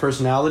Bron's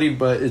personality,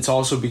 but it's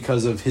also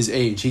because of his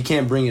age. He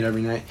can't bring it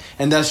every night,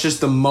 and that's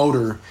just the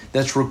motor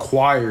that's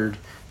required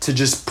to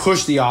just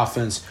push the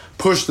offense,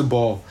 push the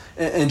ball,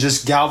 and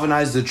just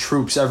galvanize the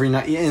troops every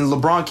night. And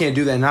LeBron can't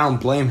do that, and I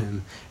don't blame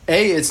him.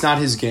 A, it's not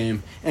his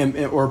game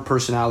or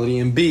personality,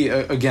 and B,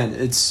 again,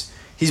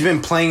 he's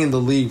been playing in the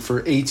league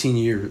for 17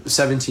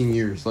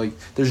 years. Like,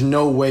 there's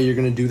no way you're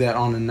going to do that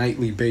on a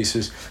nightly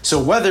basis.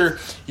 So whether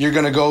you're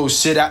going to go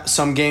sit out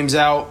some games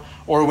out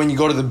or when you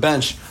go to the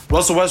bench,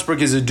 Russell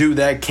Westbrook is a dude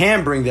that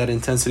can bring that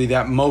intensity,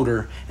 that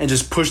motor, and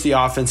just push the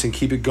offense and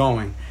keep it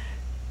going.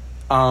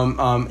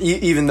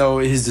 Even though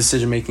his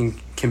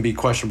decision-making can be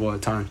questionable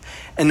at times.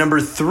 And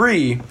number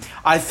three,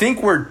 I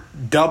think we're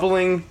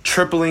doubling,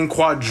 tripling,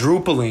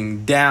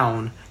 quadrupling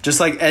down,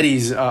 just like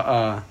Eddie's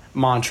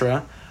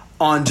mantra,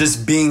 on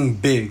just being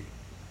big,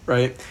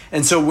 right?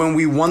 And so when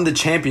we won the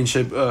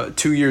championship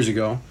 2 years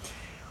ago,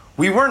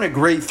 we weren't a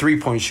great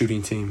three-point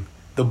shooting team.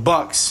 The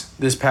Bucks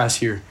this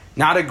past year,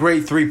 not a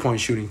great three-point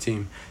shooting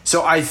team.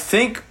 So I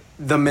think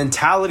the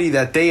mentality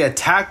that they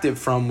attacked it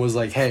from was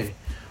like, hey,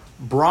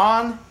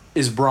 Bron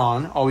is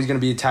Bron, always going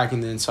to be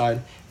attacking the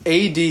inside.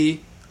 AD,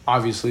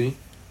 obviously,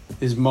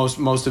 is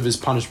most of his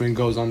punishment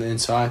goes on the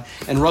inside.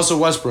 And Russell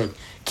Westbrook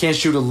can't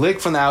shoot a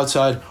lick from the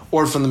outside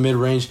or from the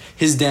mid-range.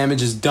 His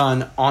damage is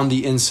done on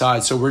the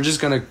inside. So we're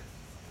just going to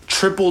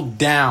triple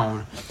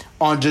down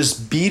on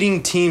just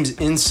beating teams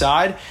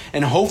inside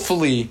and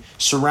hopefully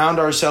surround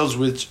ourselves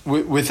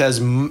with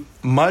as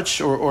much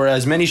or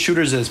as many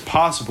shooters as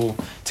possible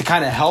to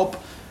kind of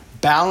help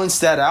balance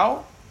that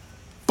out.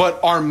 But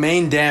our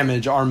main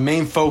damage, our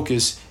main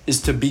focus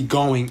is to be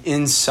going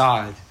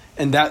inside,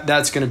 and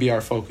that's going to be our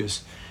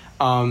focus.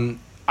 I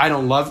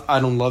don't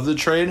love the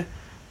trade,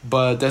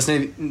 but that's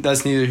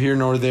neither here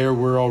nor there.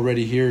 We're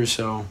already here,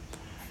 so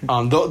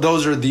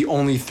those are the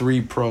only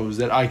three pros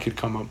that I could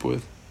come up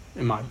with,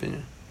 in my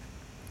opinion.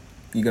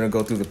 You gonna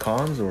go through the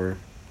cons or?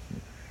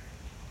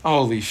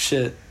 Holy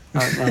shit!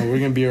 No, we're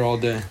gonna be here all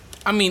day.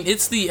 I mean,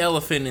 it's the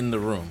elephant in the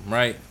room,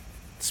 right?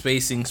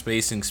 Spacing.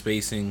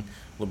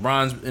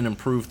 LeBron's an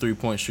improved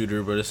three-point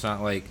shooter, but it's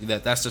not like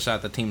that. That's the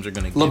shot that teams are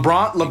going to get.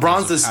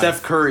 LeBron's the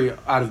Steph Curry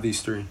out of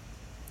these three.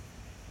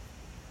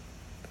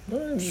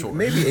 Sure.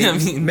 Maybe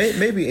AD,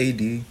 maybe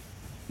AD.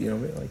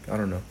 I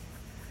don't know.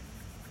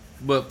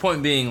 But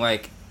point being,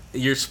 like,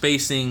 your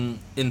spacing,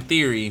 in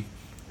theory,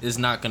 is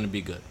not going to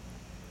be good.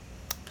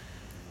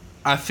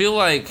 I feel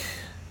like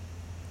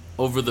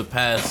over the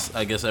past,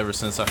 I guess ever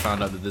since I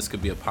found out that this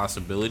could be a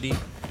possibility,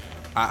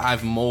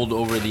 I've mulled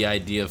over the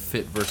idea of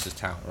fit versus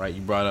talent, right? You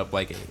brought up,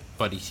 like,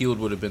 Buddy Hield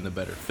would have been the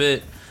better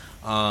fit.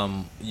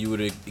 You would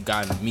have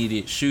gotten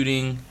immediate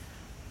shooting.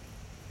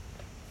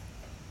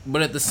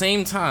 But at the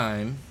same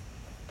time,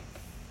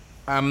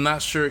 I'm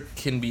not sure it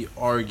can be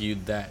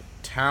argued that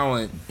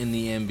talent in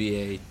the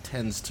NBA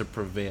tends to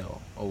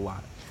prevail a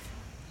lot.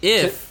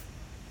 If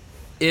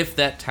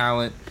that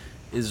talent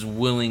is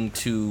willing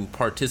to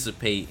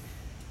participate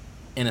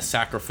in a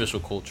sacrificial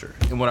culture.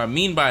 And what I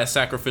mean by a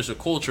sacrificial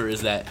culture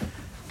is that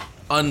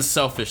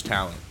unselfish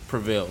talent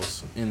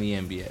prevails in the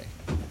NBA.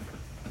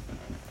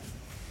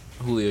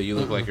 Julio, you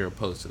look like you're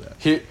opposed to that.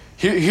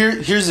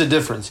 Here's the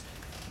difference.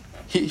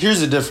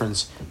 Here's the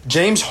difference.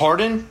 James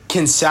Harden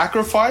can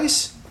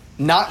sacrifice,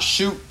 not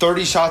shoot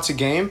 30 shots a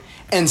game,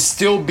 and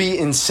still be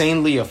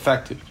insanely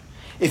effective.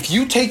 If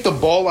you take the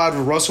ball out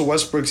of Russell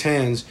Westbrook's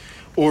hands,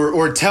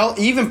 or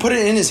even put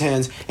it in his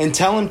hands and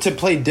tell him to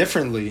play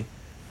differently,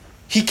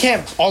 he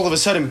can't all of a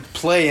sudden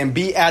play and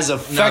be as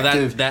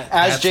effective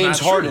as James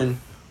Harden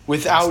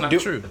without That's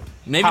not true.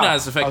 Maybe not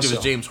as effective as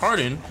James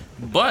Harden,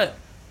 but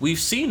we've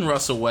seen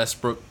Russell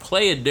Westbrook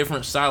play a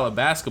different style of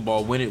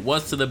basketball when it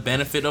was to the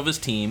benefit of his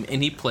team,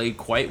 and he played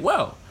quite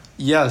well.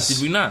 Yes.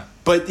 Did we not?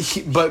 But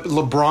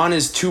LeBron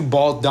is too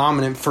ball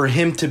dominant for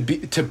him to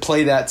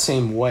play that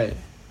same way,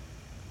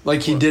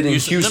 like he did in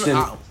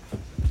Houston.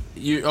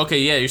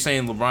 You're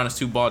saying LeBron is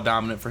too ball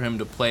dominant for him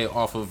to play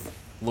off of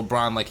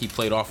LeBron like he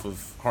played off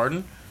of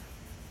Harden?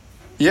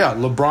 Yeah,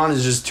 LeBron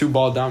is just too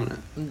ball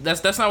dominant.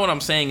 That's not what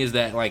I'm saying. Is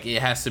that like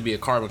it has to be a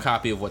carbon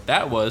copy of what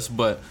that was,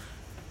 but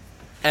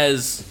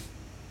as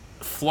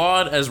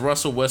flawed as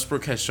Russell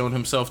Westbrook has shown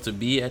himself to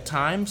be at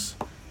times,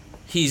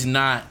 he's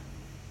not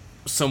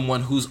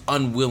someone who's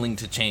unwilling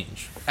to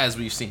change, as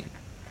we've seen.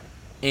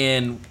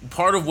 And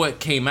part of what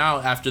came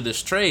out after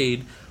this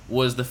trade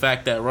was the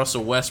fact that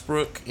Russell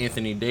Westbrook,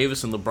 Anthony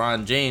Davis, and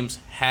LeBron James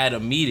had a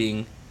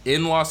meeting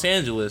in Los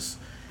Angeles,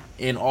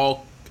 and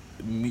all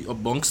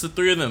amongst the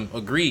three of them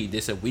agreed. They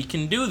said, we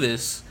can do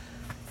this,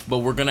 but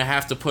we're going to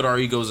have to put our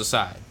egos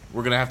aside.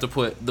 We're going to have to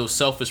put those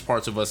selfish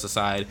parts of us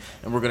aside,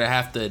 and we're going to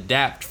have to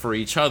adapt for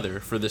each other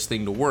for this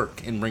thing to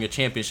work and bring a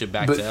championship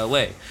back to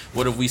LA.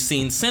 What have we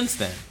seen since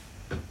then?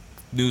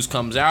 News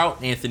comes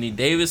out, Anthony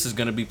Davis is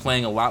going to be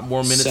playing a lot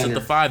more minutes at the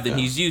 5 than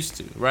he's used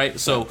to, right?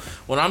 So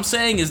what I'm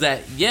saying is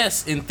that,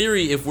 yes, in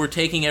theory, if we're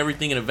taking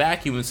everything in a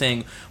vacuum and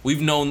saying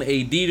we've known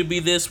AD to be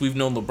this, we've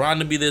known LeBron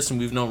to be this, and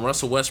we've known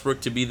Russell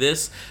Westbrook to be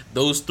this,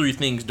 those three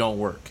things don't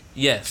work.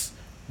 Yes,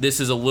 this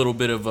is a little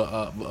bit of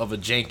a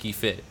janky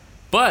fit.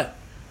 But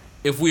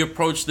if we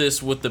approach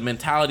this with the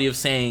mentality of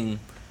saying,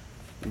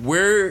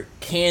 where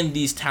can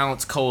these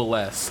talents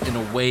coalesce in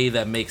a way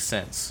that makes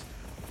sense?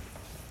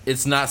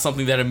 It's not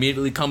something that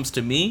immediately comes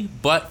to me,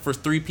 but for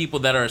three people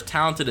that are as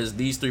talented as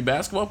these three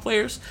basketball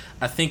players,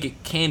 I think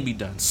it can be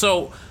done.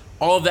 So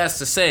all of that's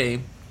to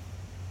say,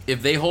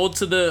 if they hold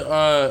to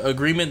the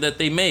agreement that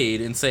they made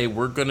and say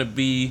we're going to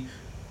be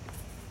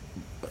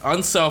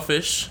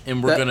unselfish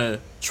and we're going to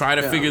try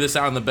to figure this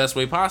out in the best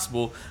way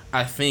possible,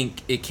 I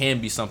think it can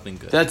be something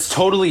good. That's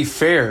totally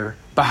fair,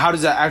 but how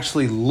does that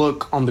actually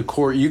look on the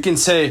court? You can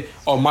say,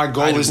 oh, my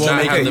goal is to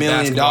make $1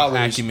 million.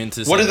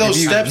 What are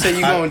those steps that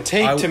you're going to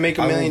take to make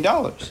 $1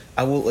 million?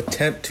 I will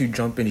attempt to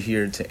jump in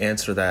here to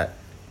answer that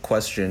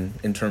question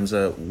in terms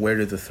of where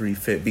do the three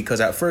fit,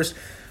 because at first,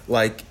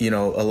 like, you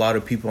know, a lot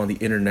of people on the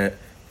internet,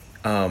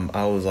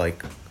 I was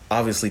like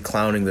obviously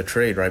clowning the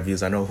trade, right?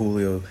 Because I know,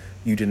 Julio,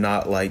 you did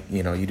not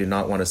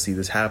want to see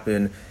this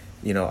happen.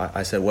 You know,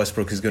 I said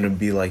Westbrook is going to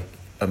be like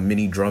a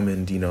mini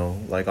Drummond, you know,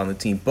 like on the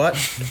team. But,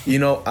 you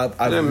know, I've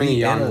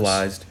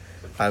reanalyzed.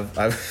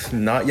 I've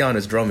not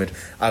Giannis, Drummond.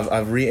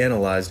 I've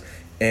reanalyzed,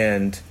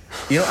 and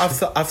you know,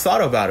 I've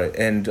thought about it.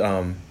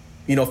 And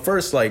you know,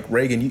 first, like,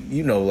 Reagan,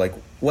 you know, like,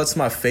 what's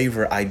my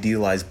favorite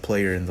idealized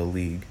player in the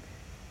league?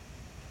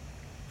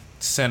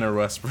 Center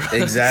Westbrook.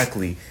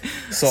 Exactly.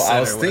 So I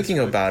was thinking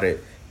about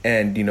it,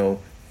 and you know,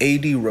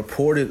 AD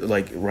reported,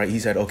 like, right, he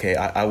said, okay,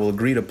 I will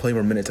agree to play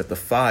more minutes at the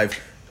 5,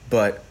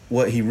 but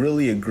what he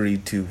really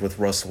agreed to with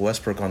Russell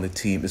Westbrook on the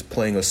team is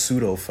playing a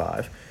pseudo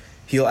 5.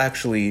 He'll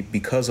actually,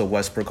 because of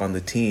Westbrook on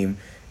the team,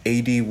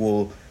 AD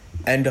will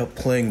end up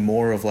playing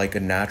more of like a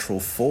natural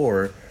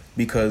 4,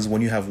 because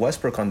when you have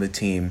Westbrook on the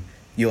team,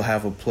 you'll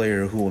have a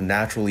player who will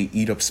naturally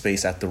eat up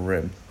space at the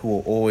rim, who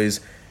will always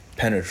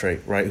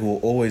penetrate, right? Who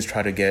will always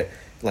try to get,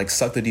 like,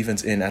 suck the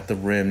defense in at the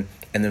rim,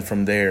 and then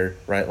from there,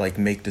 right, like,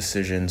 make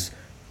decisions,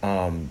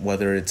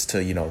 whether it's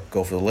to, you know,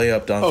 go for the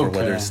layup dunk, or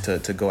whether it's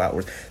to go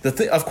outwards.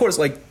 Of course,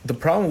 like, the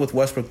problem with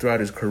Westbrook throughout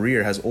his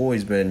career has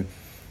always been,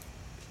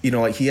 you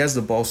know, like, he has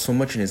the ball so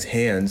much in his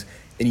hands,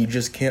 and you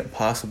just can't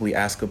possibly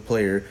ask a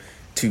player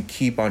to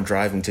keep on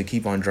driving,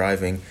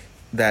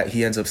 that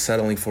he ends up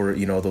settling for,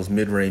 you know, those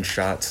mid-range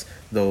shots,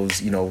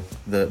 those, you know,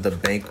 the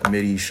bank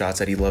midi shots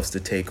that he loves to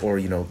take, or,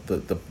 you know,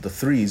 the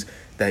threes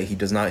that he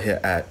does not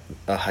hit at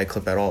a high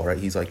clip at all, right?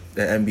 He's like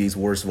the NBA's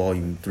worst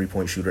volume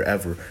three-point shooter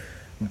ever.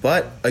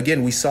 But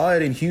again, we saw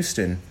it in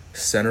Houston,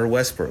 center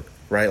Westbrook,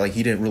 right? Like,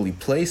 he didn't really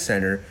play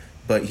center,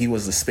 but he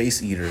was the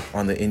space eater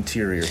on the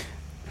interior.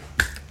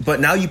 But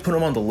now you put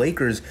him on the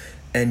Lakers,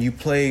 and you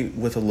play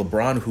with a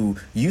LeBron who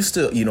used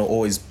to, you know,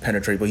 always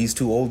penetrate, but he's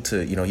too old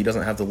to, you know, he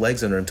doesn't have the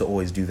legs under him to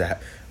always do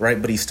that, right?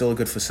 But he's still a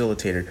good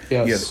facilitator.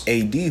 Yes. You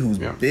have AD who's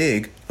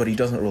big, but he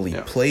doesn't really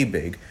play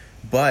big.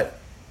 But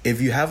if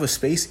you have a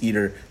space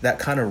eater, that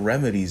kind of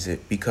remedies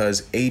it,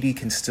 because AD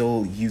can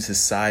still use his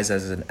size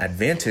as an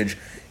advantage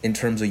in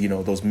terms of, you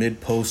know, those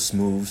mid-post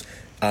moves,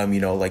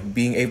 you know, like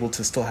being able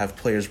to still have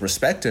players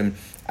respect him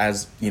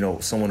as, you know,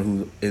 someone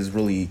who is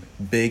really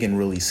big and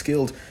really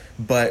skilled.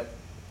 But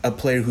a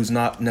player who's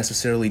not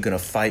necessarily going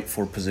to fight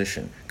for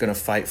position, going to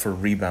fight for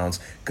rebounds,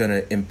 going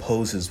to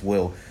impose his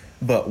will.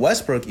 But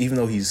Westbrook, even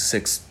though he's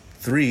 6'3",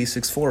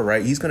 6'4",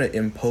 right, he's going to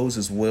impose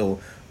his will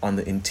on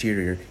the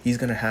interior. He's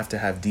going to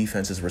have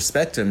defenses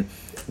respect him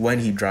when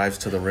he drives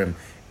to the rim.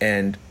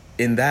 And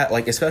in that,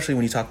 like, especially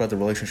when you talk about the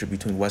relationship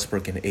between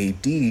Westbrook and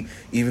AD,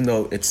 even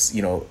though it's,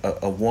 you know,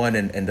 a 1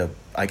 and a,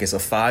 I guess, a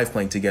 5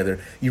 playing together,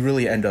 you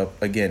really end up,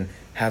 again,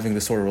 having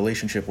the sort of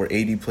relationship where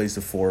AD plays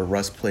the 4,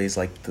 Russ plays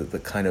like the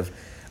kind of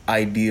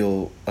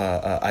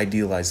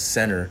idealized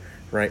center,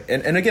 right?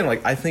 And again,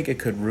 like, I think it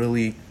could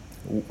really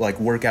like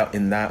work out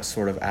in that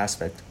sort of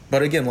aspect.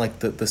 But again, like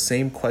the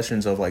same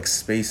questions of like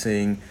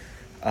spacing,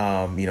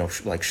 you know,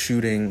 like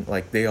shooting,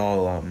 like they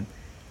all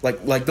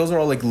like those are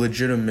all like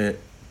legitimate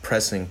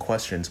pressing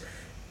questions.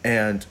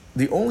 And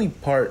the only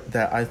part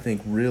that I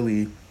think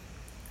really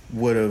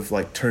would have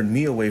like turned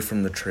me away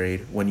from the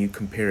trade when you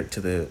compare it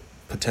to the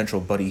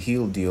potential Buddy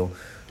Hield deal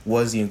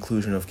was the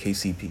inclusion of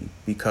KCP,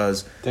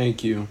 because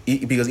thank you.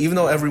 Because even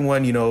though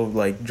everyone, you know,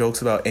 like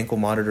jokes about ankle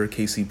monitor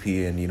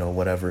KCP and, you know,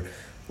 whatever,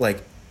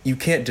 like you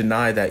can't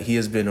deny that he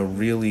has been a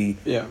really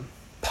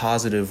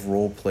positive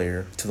role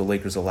player to the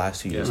Lakers the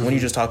last 2 years. When you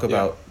just talk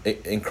about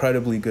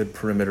incredibly good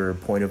perimeter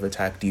point of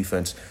attack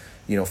defense,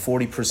 you know,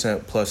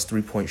 40% plus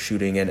 3-point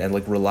shooting and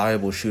like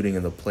reliable shooting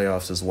in the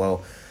playoffs as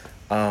well.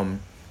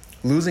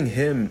 Losing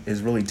him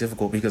is really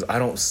difficult because I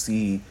don't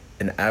see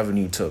an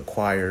avenue to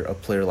acquire a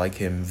player like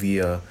him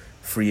via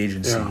free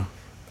agency.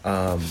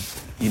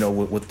 You know,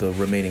 with the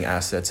remaining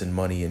assets and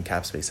money and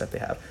cap space that they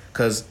have.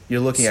 Because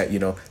you're looking at, you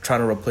know, trying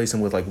to replace him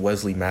with like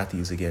Wesley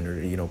Matthews again,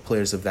 or, you know,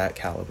 players of that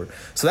caliber.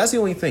 So that's the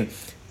only thing.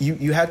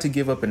 You had to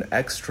give up an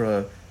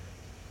extra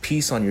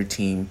piece on your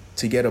team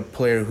to get a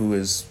player who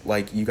is,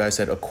 like you guys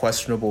said, a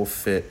questionable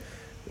fit,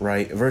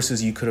 right?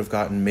 Versus you could have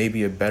gotten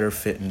maybe a better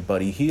fit in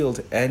Buddy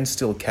Hield and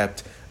still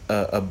kept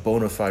a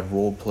bona fide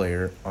role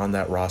player on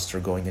that roster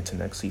going into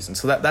next season.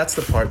 So that's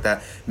the part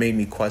that made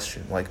me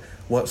question, like,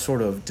 what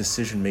sort of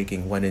decision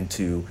making went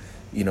into,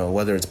 you know,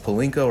 whether it's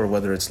Pelinka or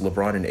whether it's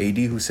LeBron and AD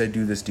who said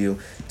do this deal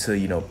to,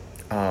 you know,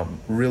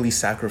 really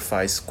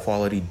sacrifice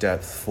quality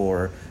depth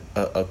for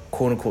a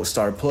quote unquote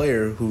star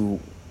player who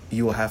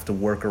you will have to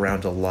work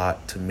around a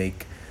lot to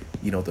make,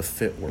 you know, the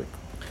fit work.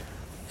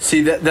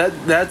 See, that's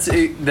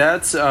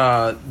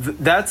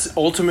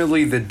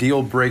ultimately the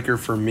deal breaker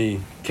for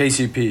me,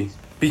 KCP.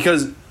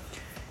 Because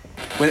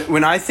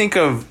when I think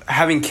of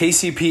having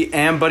KCP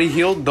and Buddy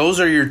Hield, those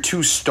are your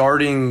two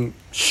starting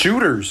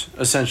shooters,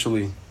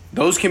 essentially.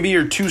 Those can be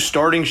your two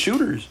starting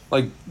shooters.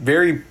 Like,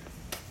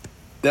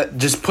 that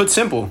just put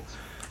simple.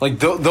 Like,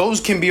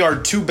 those can be our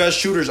two best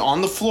shooters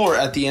on the floor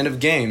at the end of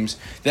games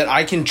that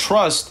I can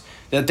trust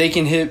that they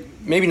can hit,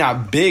 maybe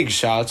not big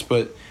shots,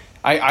 but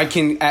I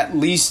can at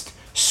least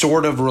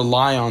sort of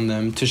rely on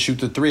them to shoot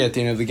the 3 at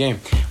the end of the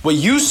game. What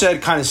you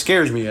said kind of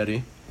scares me,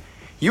 Eddie.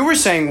 You were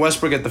saying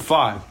Westbrook at the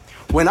 5.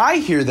 When I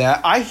hear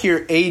that, I hear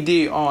AD,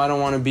 oh, I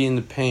don't want to be in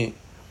the paint.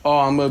 Oh,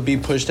 I'm going to be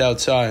pushed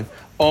outside.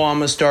 Oh, I'm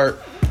going to start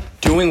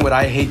doing what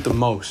I hate the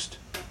most.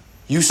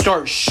 You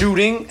start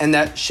shooting, and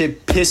that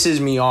shit pisses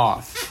me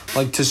off.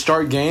 Like, to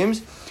start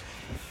games,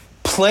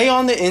 play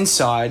on the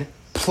inside,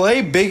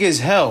 play big as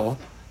hell,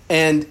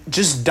 and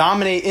just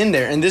dominate in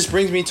there. And this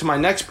brings me to my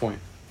next point.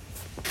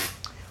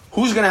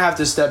 Who's going to have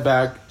to step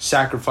back,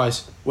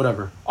 sacrifice,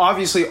 whatever?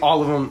 Obviously,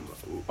 all of them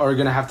are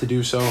going to have to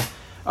do so.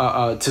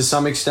 To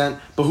some extent,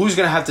 but who's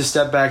going to have to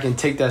step back and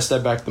take that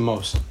step back the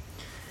most?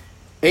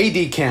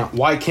 AD can't.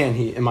 Why can't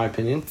he, in my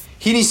opinion?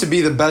 He needs to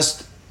be the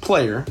best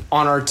player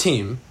on our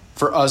team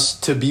for us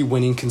to be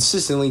winning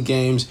consistently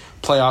games,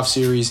 playoff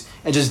series,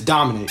 and just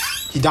dominate.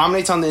 He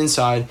dominates on the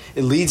inside.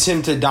 It leads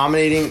him to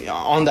dominating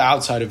on the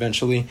outside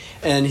eventually,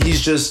 and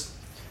he's just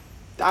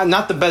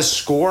not the best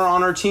scorer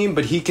on our team,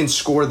 but he can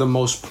score the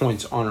most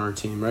points on our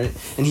team, right?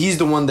 And he's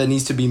the one that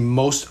needs to be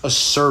most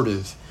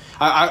assertive.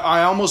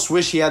 I almost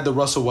wish he had the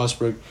Russell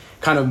Westbrook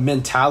kind of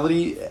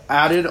mentality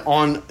added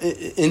on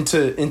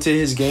into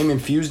his game,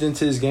 infused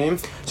into his game,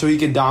 so he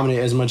could dominate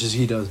as much as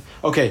he does.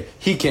 Okay,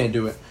 he can't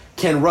do it.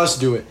 Can Russ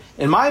do it?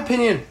 In my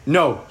opinion,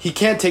 no. He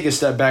can't take a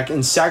step back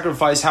and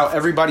sacrifice how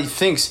everybody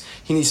thinks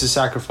he needs to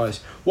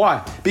sacrifice.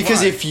 Why?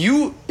 Because if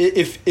you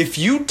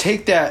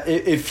take that,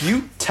 if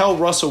you tell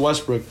Russell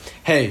Westbrook,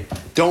 hey,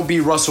 don't be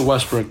Russell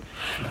Westbrook.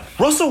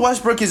 Russell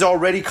Westbrook is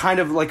already kind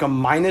of like a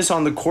minus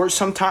on the court.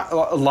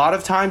 A lot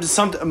of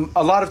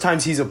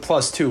times he's a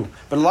plus too,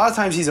 but a lot of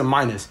times he's a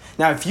minus.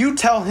 Now, if you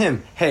tell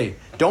him, hey,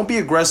 don't be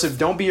aggressive,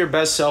 don't be your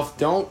best self,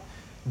 don't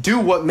do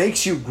what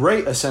makes you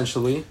great,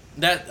 essentially.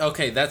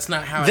 That's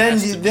not how it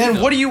has to be. Then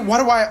why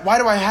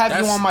do I have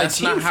you on my team?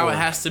 That's not how it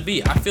has to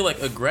be. I feel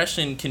like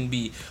aggression can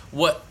be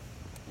what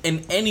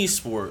in any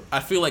sport.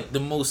 I feel like the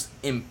most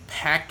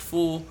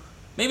impactful.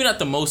 Maybe not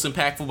the most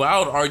impactful, but I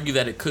would argue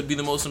that it could be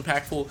the most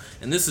impactful.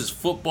 And this is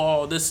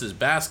football, this is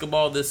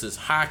basketball, this is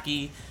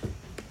hockey,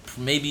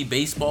 maybe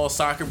baseball,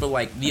 soccer. But,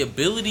 like, the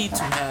ability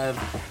to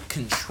have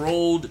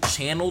controlled,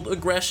 channeled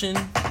aggression,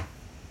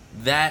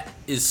 that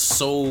is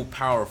so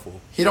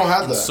powerful. He don't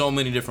have that. In so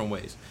many different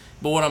ways.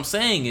 But what I'm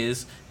saying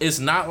is, it's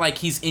not like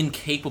he's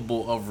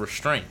incapable of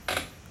restraint.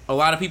 A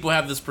lot of people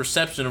have this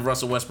perception of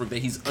Russell Westbrook that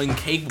he's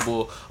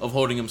incapable of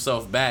holding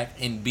himself back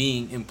and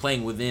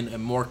playing within a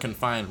more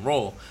confined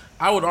role.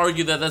 I would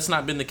argue that that's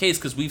not been the case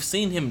because we've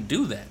seen him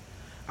do that.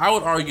 I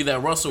would argue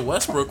that Russell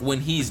Westbrook,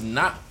 when he's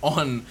not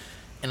on,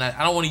 and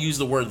I don't want to use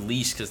the word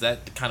leash because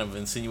that kind of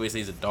insinuates that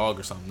he's a dog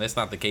or something. That's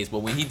not the case. But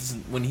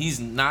when he's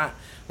not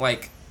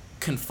like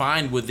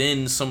confined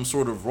within some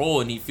sort of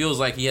role and he feels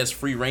like he has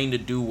free reign to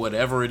do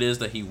whatever it is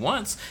that he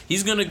wants,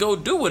 he's gonna go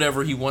do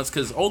whatever he wants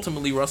because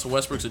ultimately Russell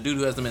Westbrook's a dude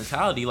who has the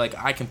mentality like,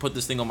 I can put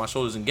this thing on my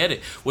shoulders and get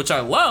it, which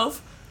I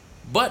love.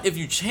 But if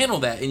you channel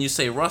that and you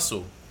say,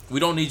 Russell, we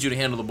don't need you to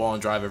handle the ball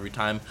and drive every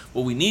time.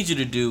 What we need you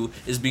to do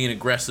is be an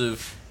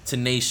aggressive,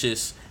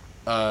 tenacious,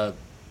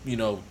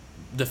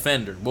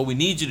 defender. What we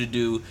need you to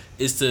do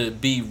is to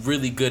be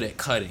really good at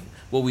cutting.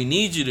 What we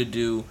need you to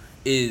do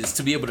is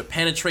to be able to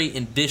penetrate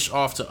and dish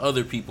off to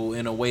other people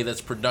in a way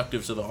that's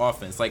productive to the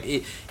offense. Like,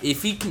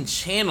 if he can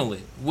channel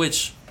it,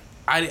 which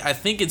I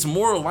think it's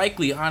more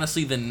likely,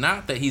 honestly, than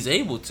not that he's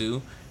able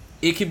to,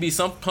 it can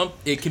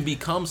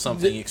become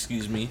something,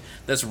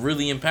 that's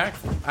really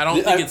impactful. I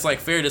don't think it's like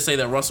fair to say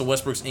that Russell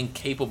Westbrook's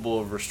incapable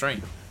of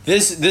restraint.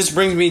 This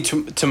brings me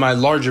to my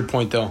larger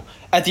point, though.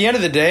 At the end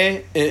of the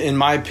day, in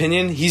my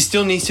opinion, he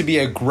still needs to be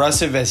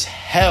aggressive as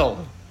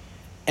hell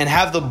and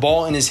have the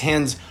ball in his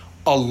hands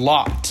a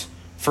lot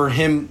for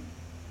him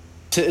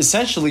to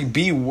essentially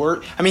be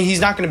worth. I mean, he's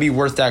not going to be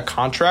worth that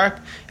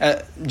contract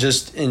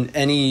just in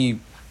any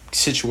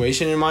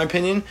situation, in my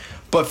opinion.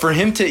 But for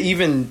him to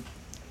even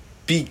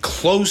be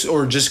close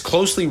or just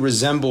closely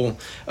resemble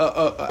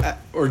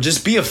or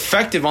just be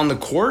effective on the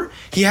court,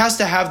 he has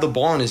to have the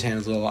ball in his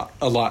hands a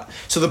lot.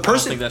 So the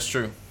person, I don't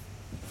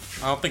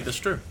think that's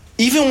true.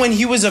 Even when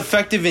he was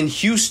effective in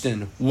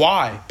Houston,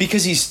 why?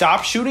 Because he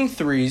stopped shooting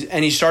threes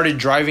and he started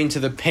driving to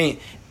the paint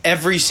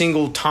every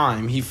single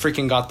time he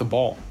freaking got the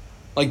ball.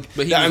 But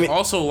he was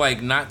also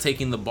like not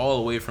taking the ball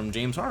away from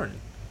James Harden.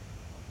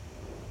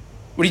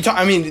 What are you talking?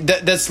 I mean,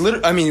 that's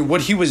literally. I mean,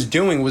 what he was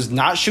doing was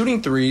not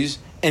shooting threes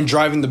and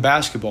driving the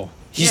basketball.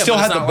 He still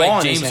had the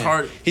ball in his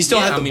hand. He still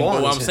had the ball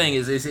in his hand. What I'm saying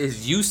is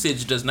his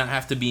usage does not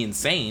have to be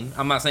insane.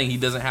 I'm not saying he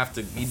doesn't have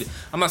to.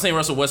 I'm not saying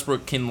Russell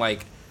Westbrook can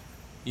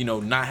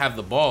not have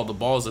the ball. The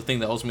ball is the thing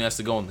that ultimately has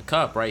to go in the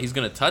cup, right? He's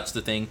going to touch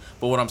the thing.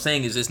 But what I'm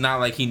saying is it's not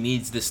like he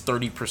needs this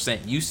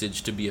 30%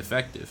 usage to be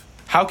effective.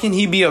 How can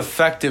he be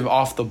effective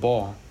off the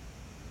ball?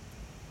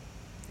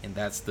 And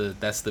that's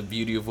the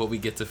beauty of what we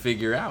get to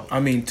figure out.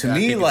 I mean, to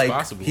me,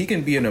 he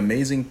can be an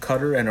amazing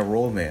cutter and a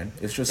roll man.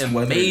 It's just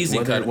whether he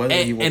will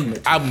commit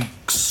to I'm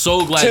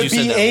so glad you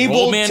said that.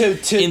 Roll man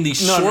in the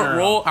short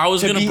roll. I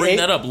was going to bring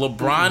that up.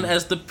 LeBron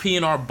as the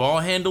P&R ball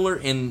handler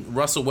and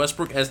Russell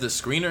Westbrook as the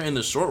screener in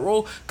the short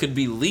roll could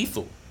be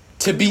lethal.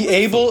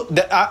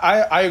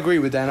 I agree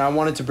with that, and I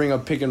wanted to bring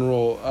up pick and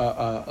roll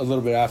a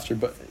little bit after,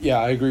 but yeah,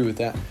 I agree with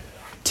that.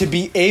 To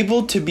be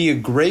able to be a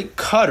great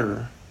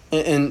cutter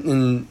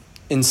in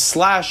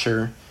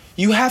slasher,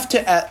 you have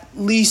to at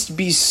least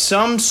be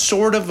some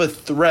sort of a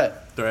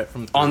threat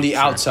from on the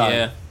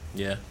outside.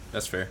 Yeah,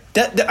 that's fair.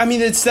 I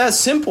mean, it's that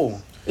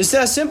simple. It's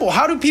that simple.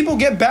 How do people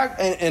get back?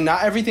 And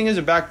not everything is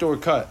a backdoor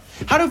cut.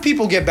 How do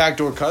people get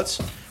backdoor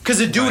cuts? Because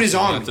the dude is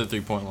on the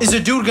 3-point line. Is the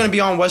dude going to be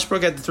on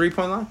Westbrook at the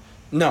 3-point line?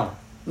 No.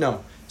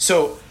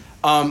 So,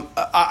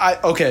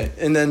 okay.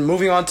 And then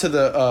moving on to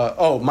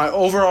the my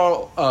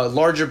overall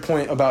larger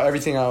point about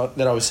everything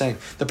that I was saying.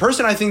 The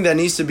person I think that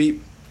needs to be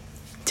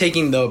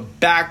taking the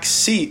back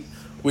seat,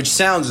 which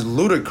sounds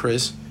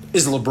ludicrous,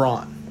 is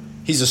LeBron.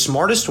 He's the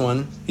smartest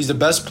one. He's the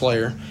best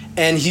player.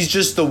 And he's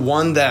just the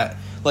one that,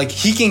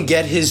 he can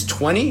get his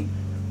 20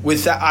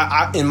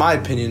 without, in my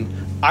opinion,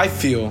 I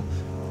feel,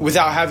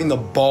 without having the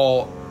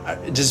ball,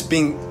 just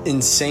being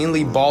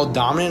insanely ball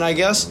dominant, I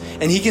guess.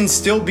 And he can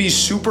still be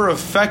super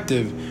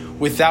effective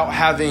without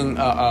having,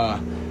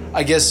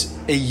 I guess,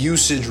 a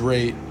usage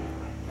rate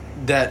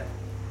that,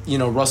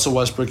 Russell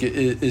Westbrook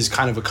is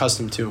kind of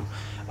accustomed to.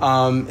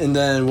 And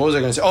then what was I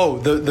going to say? Oh,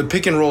 the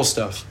pick and roll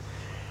stuff.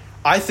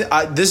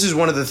 This is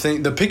one of the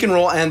things, the pick and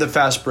roll and the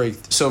fast break.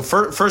 So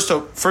first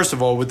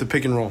of all, with the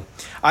pick and roll,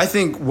 I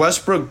think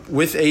Westbrook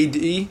with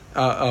AD,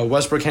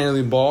 Westbrook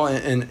handling the ball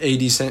and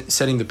AD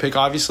setting the pick,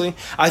 obviously,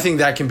 I think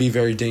that can be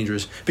very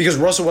dangerous because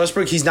Russell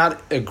Westbrook, he's not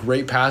a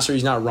great passer.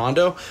 He's not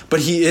Rondo, but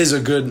he is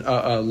a good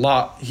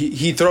lob.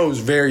 He throws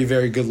very,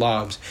 very good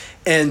lobs.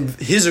 And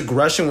his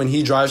aggression when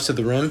he drives to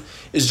the rim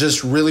is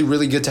just really,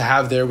 really good to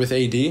have there with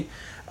AD.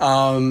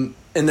 And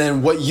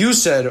then what you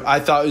said, I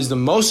thought is the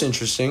most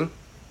interesting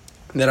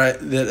that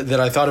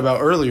I thought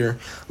about earlier.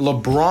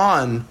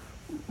 LeBron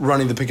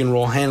running the pick and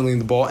roll, handling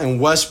the ball, and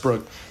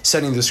Westbrook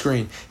setting the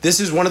screen. This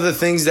is one of the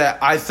things that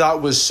I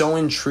thought was so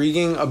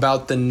intriguing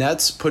about the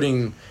Nets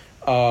putting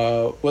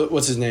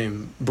what's his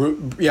name?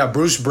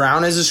 Bruce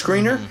Brown as a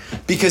screener,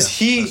 because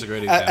he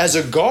as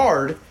a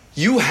guard,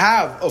 you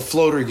have a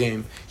floater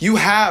game. You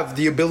have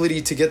the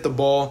ability to get the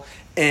ball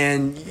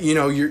and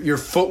your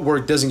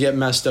footwork doesn't get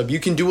messed up. You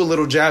can do a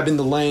little jab in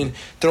the lane,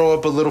 throw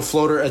up a little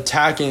floater,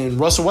 attack, and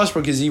Russell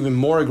Westbrook is even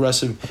more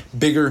aggressive,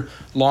 bigger,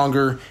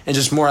 longer, and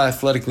just more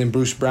athletic than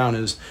Bruce Brown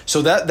is.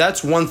 So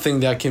that's one thing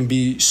that can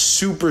be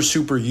super,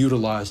 super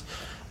utilized.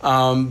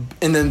 And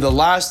then the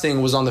last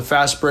thing was on the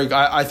fast break.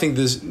 I think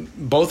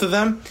both of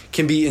them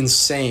can be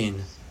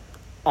insane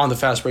on the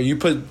fast break. You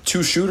put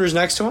 2 shooters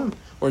next to him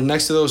or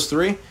next to those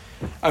 3.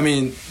 I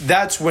mean,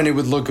 that's when it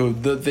would look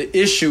good. The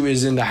issue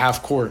is in the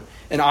half court.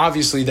 And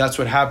obviously that's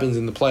what happens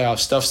in the playoffs.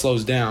 Stuff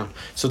slows down.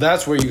 So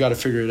that's where you got to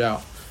figure it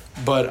out.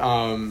 But,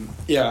 I mean,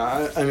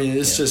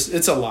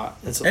 it's a lot.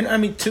 I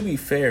mean, to be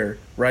fair,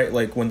 right,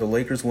 like when the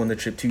Lakers won the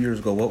chip 2 years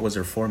ago, what was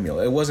their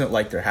formula? It wasn't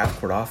like their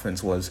half-court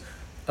offense was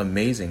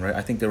amazing, right?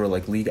 I think they were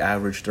like league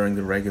average during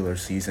the regular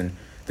season.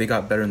 They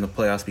got better in the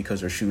playoffs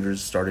because their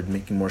shooters started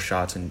making more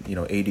shots and,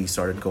 AD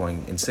started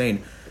going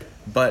insane.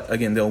 But,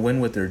 again, they'll win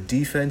with their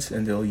defense,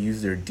 and they'll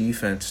use their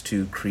defense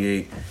to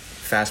create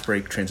fast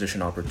break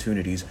transition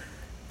opportunities.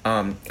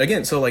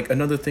 Again, so, like,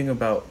 another thing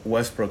about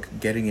Westbrook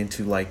getting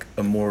into, like,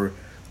 a more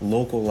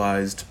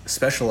localized,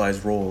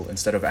 specialized role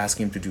instead of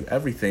asking him to do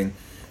everything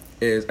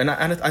is, and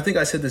I think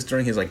I said this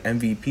during his, like,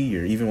 MVP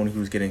year, even when he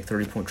was getting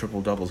 30-point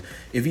triple-doubles.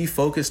 If he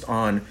focused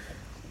on,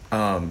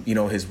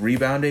 his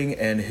rebounding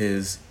and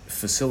his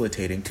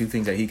facilitating, 2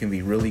 things that he can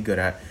be really good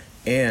at,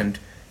 and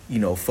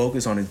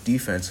focus on his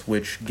defense,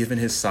 which, given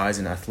his size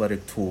and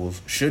athletic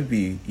tools, should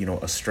be,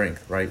 a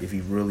strength, right? If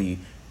he really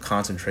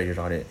concentrated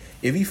on it.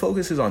 If he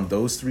focuses on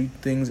those 3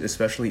 things,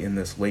 especially in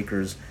this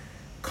Lakers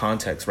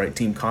context, right,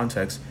 team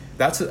context,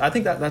 I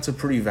think that's a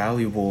pretty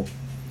valuable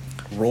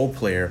role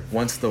player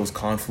once those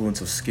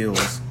confluence of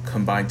skills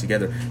combine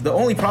together. The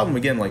only problem,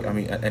 again, like, I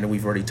mean, and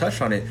we've already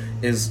touched on it,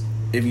 is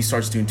if he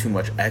starts doing too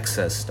much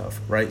excess stuff,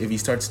 right? If he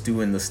starts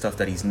doing the stuff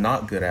that he's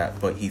not good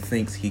at, but he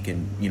thinks he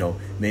can,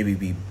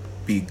 maybe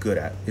be good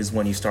at, is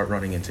when you start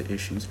running into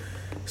issues.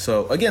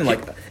 So again,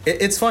 like,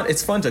 it's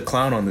fun to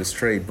clown on this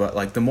trade, but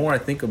like the more I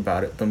think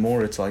about it, the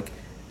more it's like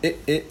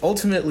it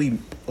ultimately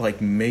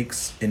like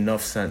makes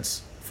enough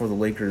sense for the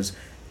Lakers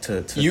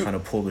to kind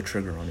of pull the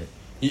trigger on it.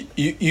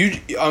 You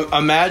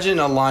imagine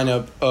a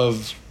lineup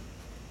of,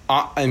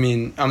 I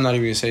mean, I'm not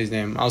even gonna say his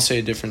name. I'll say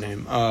a different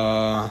name.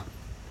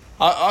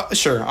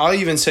 Sure, I'll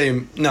even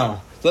say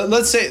no.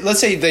 Let's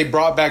say they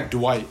brought back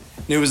Dwight.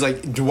 It was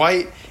like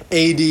Dwight,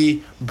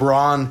 AD,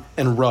 Bron,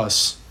 and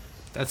Russ.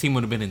 That team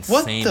would have been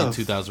insane in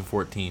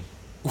 2014.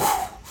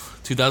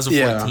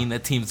 2014,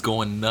 that team's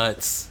going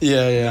nuts.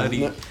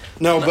 Yeah.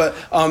 No, but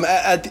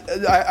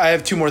I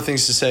have 2 more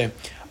things to say.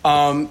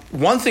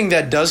 One thing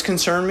that does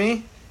concern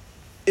me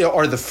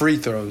are the free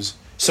throws.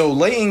 So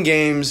late in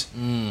games,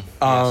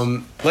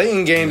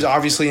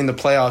 obviously in the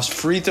playoffs,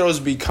 free throws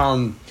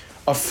become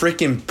a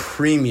freaking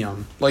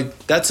premium.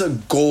 Like, that's a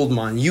gold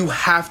mine. You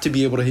have to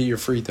be able to hit your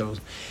free throws.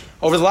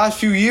 Over the last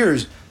few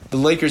years, the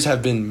Lakers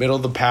have been middle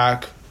of the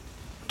pack,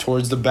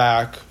 towards the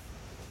back,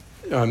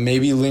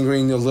 maybe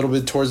lingering a little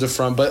bit towards the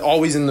front, but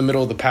always in the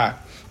middle of the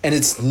pack. And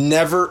it's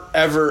never,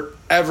 ever,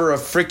 ever a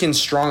freaking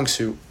strong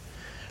suit.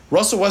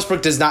 Russell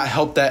Westbrook does not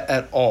help that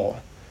at all.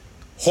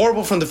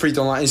 Horrible from the free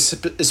throw line,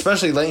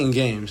 especially late in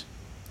games.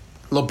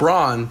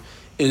 LeBron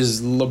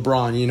is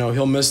LeBron.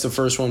 He'll miss the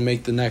first one,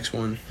 make the next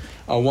one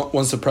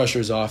once the pressure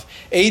is off.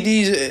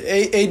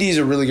 AD's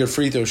a really good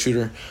free throw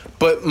shooter.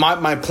 But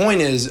my point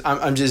is,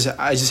 I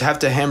just have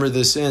to hammer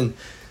this in.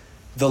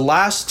 The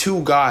last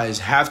 2 guys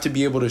have to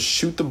be able to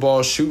shoot the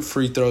ball, shoot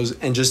free throws,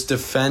 and just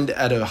defend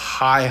at a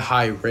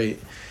high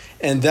rate.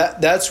 And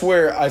that's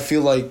where I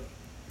feel like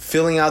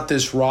filling out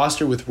this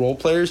roster with role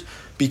players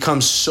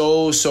becomes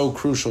so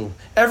crucial.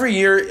 Every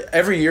year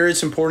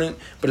it's important,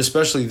 but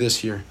especially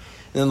this year.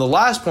 And then the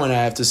last point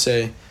I have to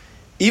say,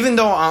 even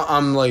though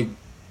I'm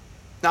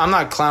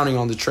not clowning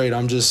on the trade,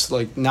 I'm just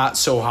like not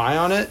so high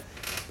on it,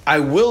 I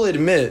will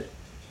admit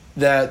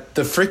that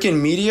the freaking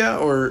media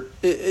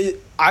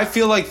I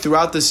feel like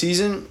throughout the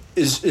season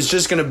is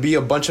just going to be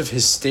a bunch of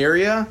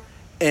hysteria,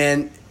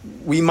 and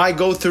we might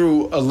go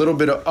through a little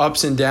bit of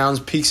ups and downs,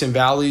 peaks and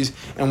valleys,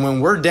 and when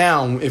we're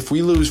down, if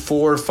we lose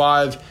 4,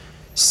 5,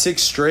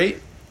 6 straight,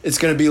 it's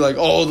going to be like,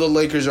 oh, the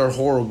Lakers are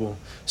horrible.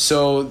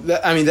 So,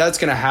 that's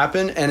going to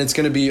happen, and it's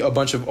going to be a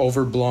bunch of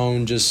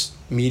overblown just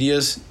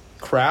media's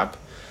crap.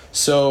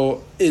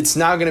 So it's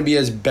not going to be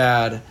as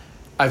bad,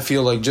 I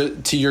feel like,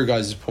 to your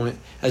guys' point,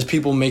 as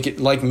people make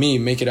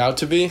it out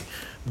to be.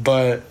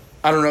 But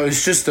I don't know,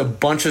 it's just a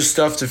bunch of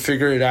stuff to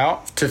figure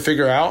out.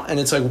 And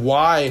it's like,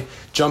 why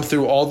jump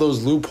through all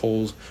those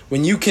loopholes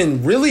when you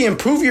can really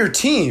improve your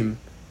team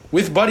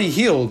with Buddy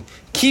Hield,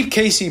 keep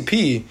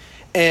KCP,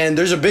 and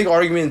there's a big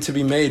argument to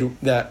be made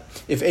that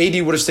if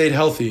AD would have stayed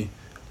healthy,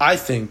 I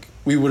think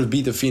we would have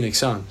beat the Phoenix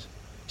Suns.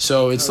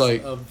 So it's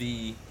like of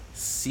the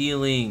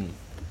ceiling.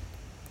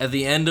 At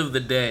the end of the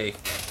day,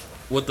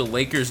 what the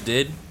Lakers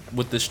did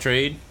with this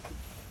trade,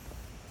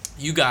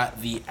 you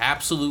got the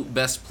absolute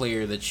best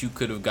player that you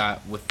could have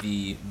got with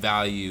the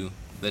value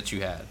that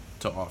you had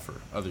to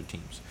offer other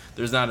teams.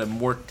 There's not a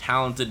more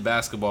talented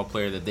basketball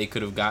player that they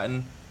could have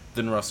gotten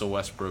than Russell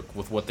Westbrook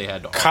with what they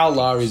had to offer. Kyle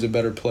Lowry's a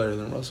better player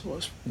than Russell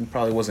Westbrook. He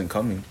probably wasn't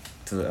coming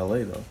to the LA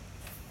though.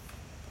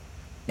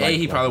 A,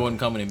 he probably wasn't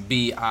coming in.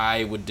 B,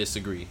 I would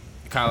disagree.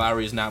 Kyle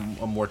Lowry is not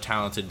a more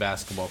talented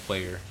basketball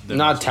player. Than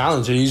Not Russell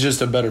talented. He's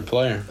just a better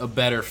player. Westbrook. A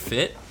better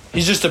fit.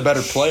 He's just a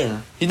better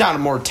player. He's not a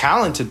more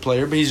talented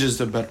player, but he's just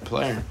a better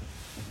player.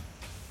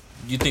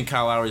 You think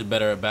Kyle Lowry is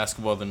better at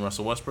basketball than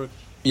Russell Westbrook?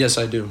 Yes,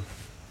 I do.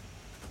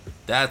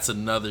 That's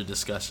another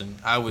discussion.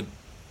 I would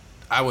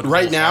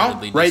Right now?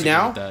 wholeheartedly Right disagree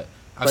now? with that.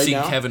 I've Right seen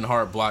now? Kevin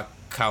Hart block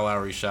Kyle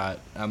Lowry's shot.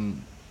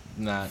 I'm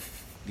not.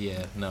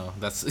 Yeah, no,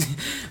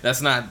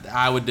 that's not.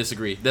 I would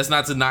disagree. That's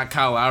not to knock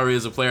Kyle Lowry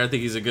as a player. I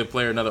think he's a good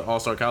player, another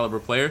All-Star caliber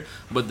player.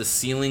 But the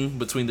ceiling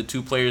between the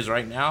two players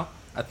right now,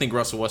 I think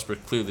Russell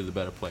Westbrook clearly the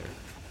better player.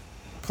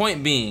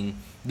 Point being,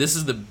 this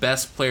is the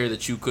best player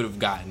that you could have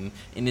gotten,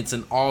 and it's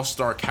an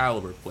All-Star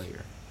caliber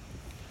player.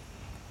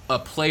 A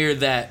player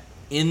that,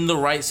 in the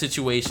right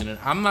situation, and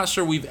I'm not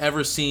sure we've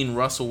ever seen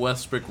Russell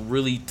Westbrook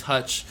really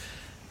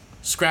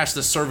scratch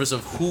the surface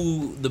of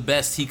who the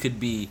best he could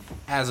be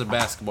as a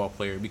basketball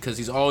player, because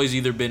he's always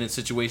either been in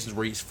situations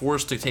where he's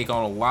forced to take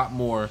on a lot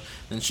more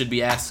than should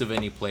be asked of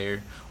any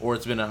player, or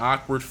it's been an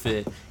awkward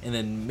fit, and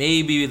then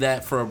maybe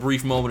that for a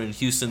brief moment in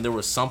Houston there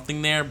was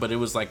something there, but it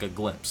was like a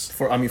glimpse.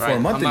 For a right?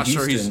 month I'm in not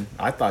sure Houston,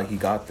 I thought he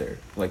got there.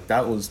 Like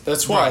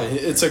That's why.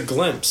 It's a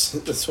glimpse.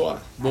 That's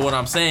why. But what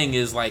I'm saying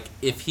is, like,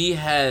 if he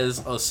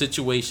has a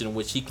situation in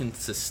which he can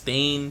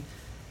sustain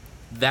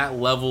that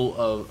level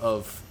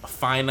of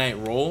finite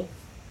role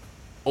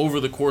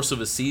over the course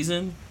of a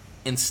season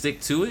and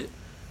stick to it,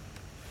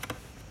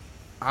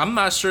 I'm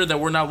not sure that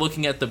we're not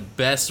looking at the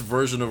best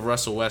version of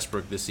Russell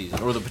Westbrook this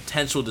season, or the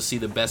potential to see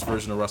the best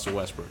version of Russell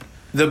Westbrook.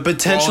 The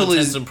potential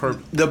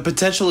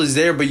is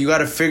there, but you got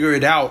to figure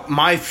it out.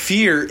 My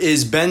fear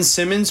is Ben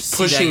Simmons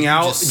pushing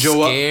out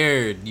Joel.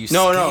 Scared. You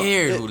No,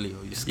 scared, Julio.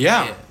 You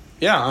scared.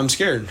 Yeah, I'm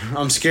scared.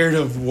 I'm scared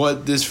of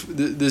what this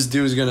dude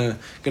is gonna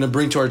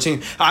bring to our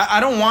team. I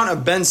don't want a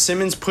Ben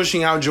Simmons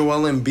pushing out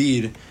Joel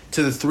Embiid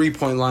to the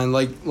 3-point line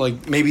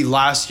like maybe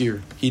last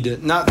year he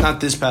did.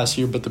 Not this past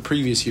year, but the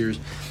previous years.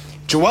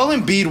 Joel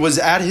Embiid was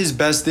at his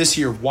best this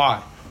year.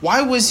 Why?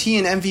 Why was he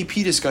in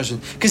MVP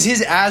discussion? Because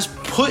his ass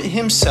put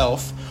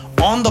himself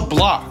on the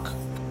block.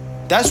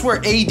 That's where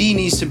AD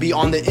needs to be,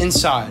 on the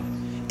inside.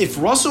 If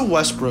Russell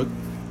Westbrook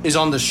is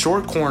on the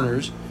short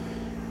corners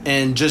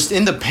and just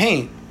in the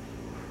paint,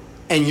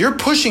 and you're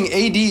pushing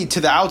AD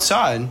to the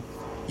outside,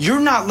 you're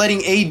not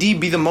letting AD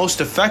be the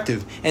most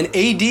effective. And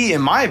AD,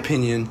 in my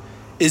opinion,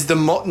 is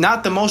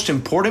not the most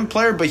important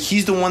player, but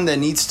he's the one that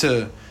needs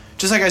to,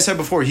 just like I said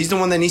before, he's the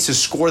one that needs to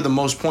score the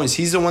most points.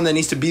 He's the one that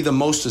needs to be the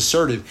most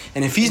assertive.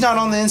 And if he's not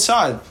on the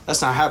inside,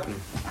 that's not happening.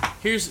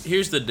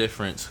 Here's the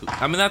difference.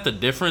 I mean, not the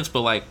difference,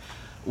 but like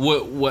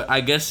what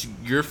I guess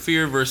your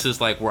fear versus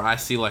like where I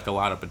see like a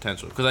lot of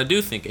potential. Because I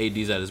do think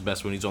AD's at his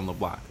best when he's on the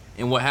block.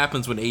 And what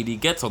happens when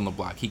AD gets on the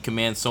block? He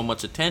commands so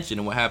much attention.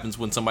 And what happens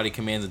when somebody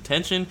commands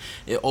attention?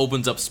 It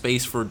opens up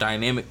space for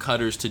dynamic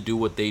cutters to do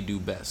what they do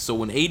best. So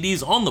when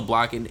AD's on the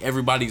block and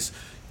everybody's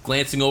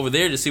glancing over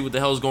there to see what the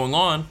hell's going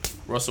on,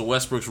 Russell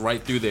Westbrook's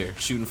right through there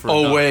shooting for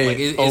Oh,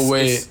 wait.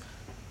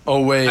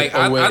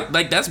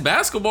 Like, that's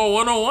basketball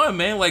 101,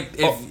 man. Like,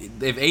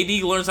 if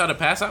AD learns how to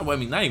pass out, well, I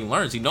mean, not even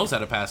learns, he knows how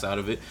to pass out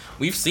of it.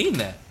 We've seen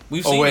that.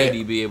 We've seen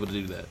AD be able to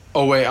do that.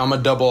 Oh, wait, I'm a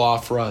double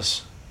off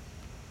Russ.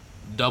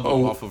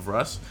 Double off of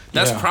Russ?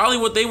 That's yeah. probably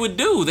what they would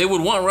do. They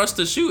would want Russ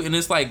to shoot, and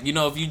it's like, you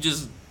know, if you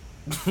just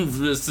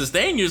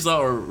sustain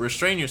yourself, or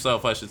restrain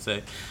yourself, I should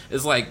say,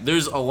 it's like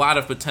there's a lot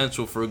of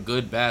potential for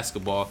good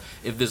basketball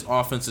if this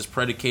offense is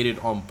predicated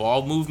on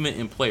ball movement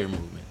and player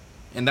movement.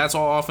 And that's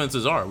all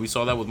offenses are. We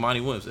saw that with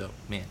Monty Williams. Oh,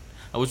 man,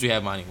 I wish we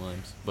had Monty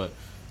Williams, but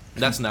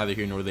that's neither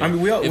here nor there. I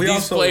mean, we these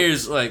also,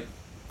 players, like,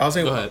 I was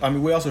saying, go ahead. I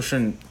mean, we also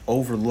shouldn't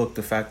overlook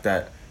the fact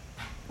that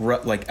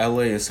like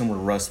LA is somewhere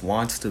Russ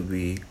wants to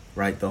be,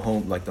 right? The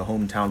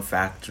hometown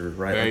factor,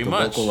 right? Very like the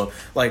much. local,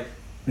 like,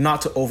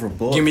 not to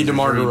overbook. Give me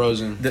DeMar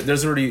DeRozan.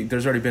 There's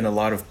already been a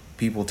lot of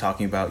people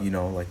talking about, you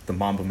know, like the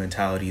Mamba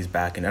mentality is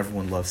back, and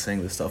everyone loves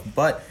saying this stuff.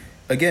 But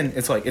again,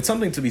 it's like, it's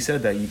something to be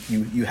said that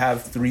you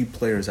have three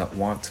players that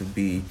want to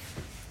be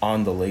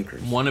on the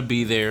Lakers, want to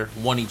be there,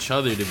 want each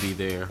other to be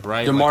there,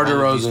 right? DeMar like,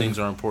 all of these DeRozan. things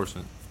are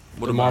important.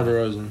 What DeMar about it?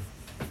 DeRozan.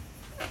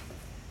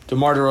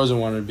 DeMar DeRozan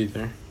wanted to be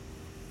there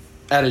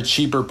at a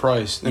cheaper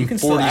price than You can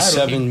still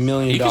add him. $47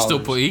 million. He can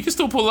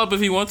still pull up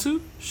if he wants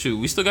to. Shoot,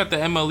 we still got the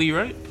MLE,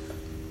 right?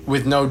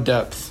 with no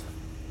depth.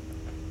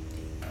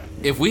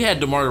 If we had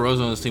DeMar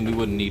DeRozan on this team, we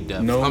wouldn't need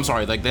depth. No. I'm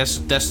sorry, like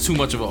that's too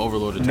much of an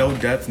overloaded. no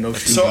talent. depth, no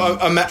shooting. So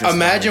just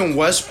imagine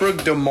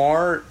Westbrook,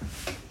 DeMar,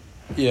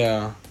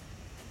 yeah,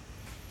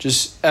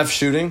 just F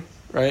shooting,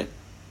 right?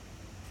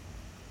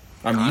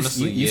 I mean,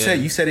 Honestly, you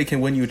yeah. said it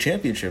can win you a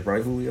championship,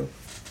 right, Julio?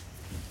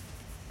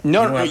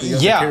 No, You don't have to care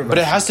yeah, about but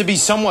it that. has to be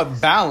somewhat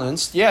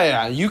balanced.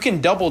 Yeah, you can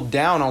double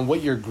down on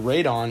what you're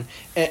great on,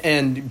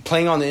 and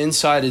playing on the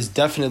inside is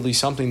definitely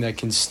something that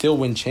can still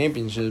win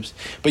championships,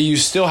 but you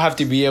still have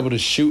to be able to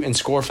shoot and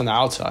score from the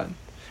outside,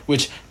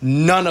 which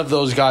none of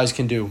those guys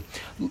can do.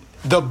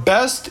 the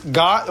best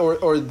guy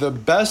or the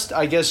best,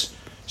 I guess,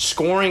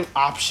 scoring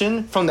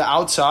option from the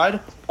outside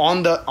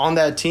on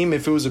that team,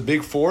 if it was a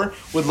big four,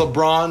 would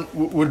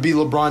be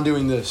LeBron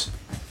doing this.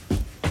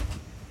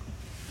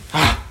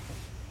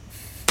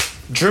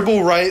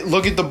 Dribble right,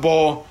 look at the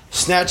ball,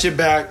 snatch it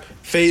back,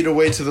 fade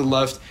away to the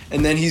left,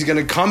 and then he's going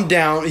to come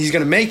down. He's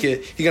going to make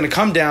it. He's going to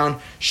come down,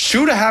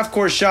 shoot a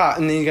half-court shot,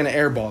 and then he's going to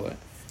airball it.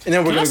 And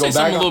then we're going to go back.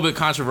 Something a little bit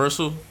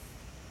controversial?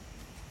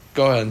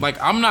 Go ahead.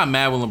 Like, I'm not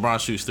mad when LeBron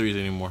shoots threes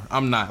anymore.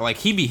 I'm not. Like,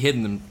 he be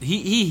hitting them.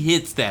 He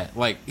hits that.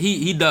 Like,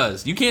 he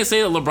does. You can't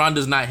say that LeBron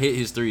does not hit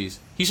his threes.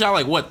 He shot,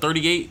 like, what,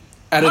 38?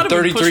 At a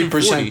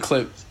 33%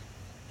 clip.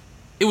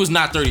 It was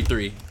not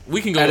 33.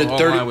 We can go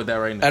online with that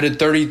right now. At a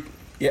 30...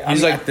 Yeah,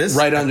 he's like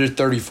right under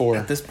 34.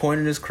 At this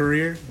point in his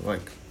career,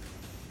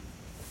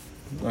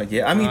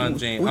 yeah, I mean...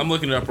 James, I'm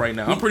looking it up right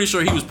now. I'm pretty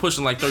sure he was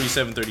pushing, like,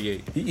 37,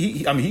 38.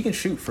 He can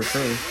shoot for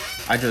sure.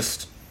 I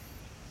just...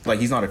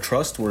 Like, he's not a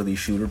trustworthy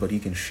shooter, but he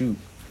can shoot.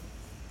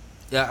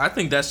 Yeah, I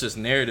think that's just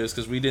narratives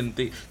because we didn't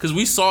think... Because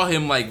we saw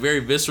him, like,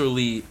 very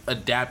viscerally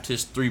adapt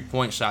his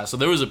three-point shot. So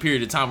there was a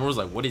period of time where it was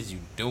like, what is you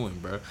doing,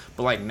 bro?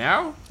 But, like,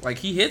 now, like,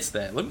 he hits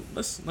that. Let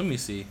me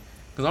see.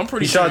 Because I'm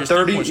pretty sure he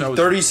shot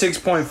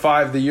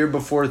 36.5 the year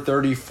before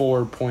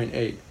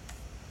 34.8.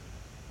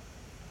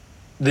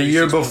 The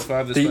year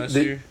before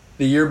the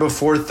year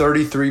before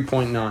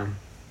 33.9.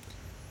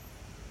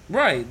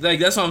 Right, like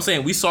that's what I'm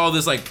saying. We saw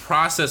this like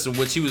process in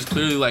which he was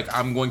clearly like,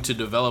 I'm going to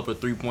develop a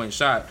 3-point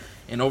shot,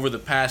 and over the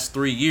past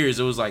 3 years,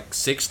 it was like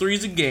 6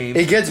 threes a game.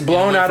 It gets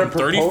blown out of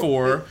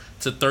 34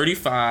 to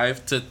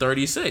 35 to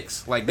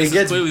 36. Like this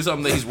is clearly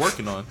something that he's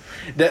working on.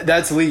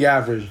 That's league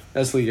average.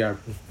 That's league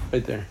average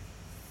right there.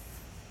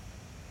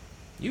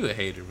 You a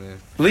hater, man.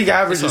 League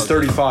average is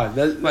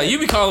 35. Like you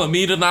be calling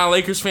me the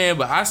non-Lakers fan,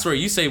 but I swear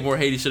you say more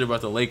haty shit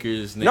about the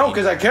Lakers. No,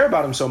 because I care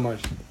about them so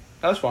much.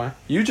 That's why.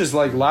 You just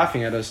like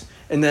laughing at us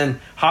and then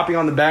hopping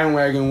on the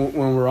bandwagon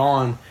when we're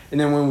on, and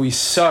then when we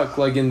suck,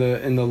 like in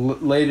the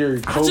later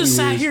Kobe I just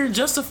sat years, here and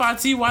justified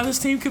to you why this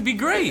team could be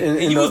great. In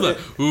he was like,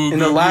 in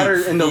the latter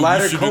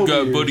we should have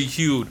got years. Buddy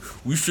Hield.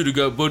 We should have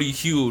got Buddy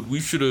Hield. We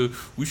should have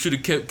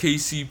kept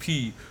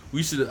KCP.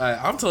 We should.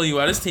 I'm telling you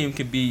why this team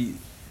could be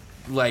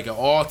like an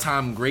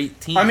all-time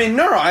great team. I mean,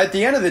 no. At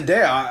the end of the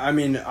day, I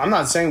mean, I'm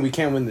not saying we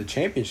can't win the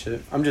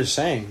championship. I'm just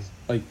saying,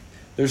 like,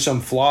 there's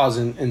some flaws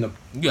in the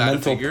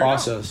mental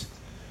process.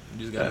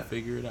 You just gotta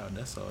figure it out.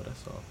 That's all.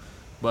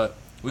 But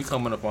we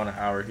coming up on an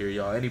hour here,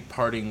 y'all. Any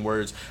parting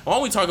words? Why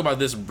don't we talk about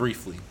this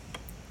briefly?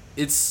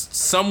 It's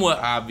somewhat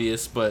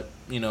obvious, but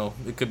you know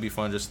it could be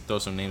fun just to throw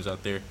some names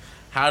out there.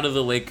 How do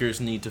the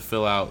Lakers need to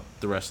fill out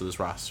the rest of this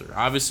roster?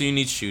 Obviously, you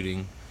need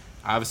shooting.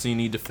 Obviously, you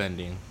need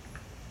defending.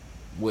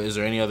 Is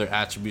there any other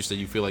attributes that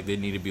you feel like they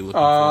need to be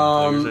looking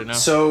for in the players right now?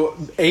 So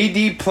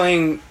AD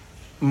playing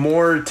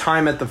more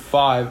time at the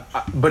 5,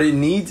 but it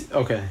needs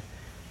okay.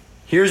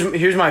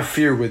 Here's my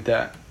fear with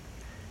that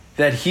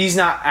he's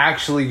not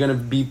actually going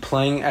to be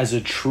playing as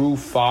a true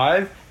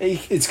 5.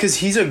 It's because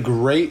he's a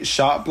great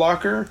shot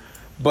blocker,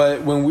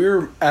 but when we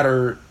were at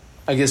our,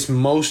 I guess,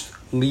 most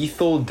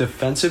lethal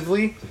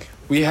defensively,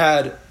 we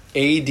had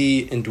AD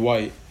and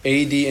Dwight,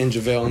 AD and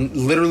JaVale, and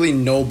literally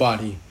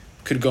nobody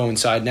could go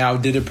inside. Now,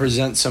 did it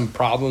present some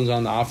problems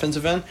on the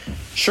offensive end?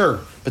 Sure,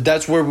 but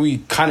that's where we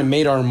kind of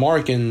made our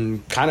mark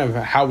and kind of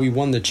how we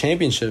won the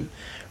championship,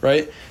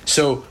 right?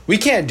 So we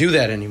can't do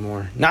that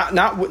anymore.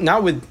 Not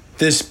with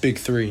this big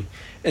 3.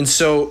 And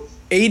so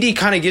AD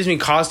kind of gives me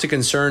cause to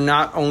concern,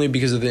 not only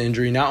because of the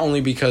injury, not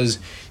only because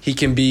he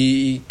can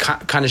be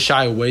kind of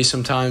shy away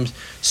sometimes.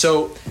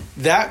 So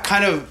that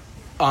kind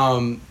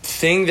of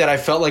thing that I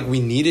felt like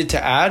we needed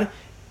to add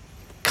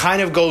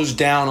kind of goes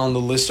down on the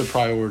list of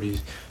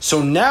priorities.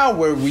 So now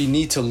where we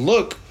need to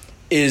look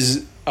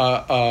is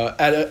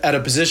at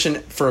a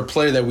position for a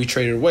player that we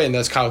traded away, and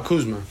that's Kyle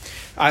Kuzma.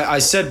 I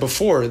said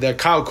before that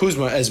Kyle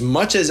Kuzma, as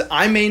much as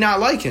I may not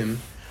like him,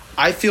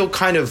 I feel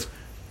kind of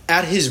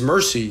at his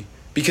mercy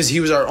because he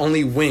was our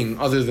only wing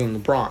other than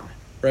LeBron,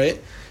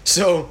 right?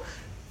 So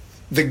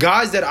the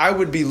guys that I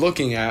would be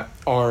looking at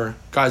are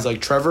guys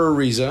like Trevor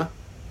Ariza,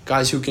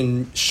 guys who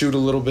can shoot a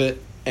little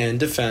bit and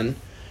defend.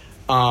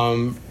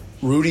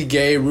 Rudy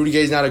Gay. Rudy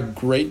Gay's not a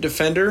great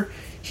defender.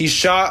 He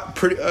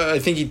shot I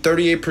think he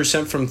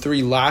 38% from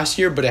 3 last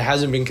year, but it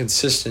hasn't been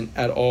consistent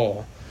at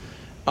all.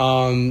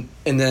 And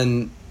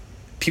then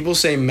people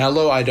say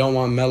Melo. I don't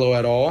want Melo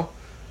at all.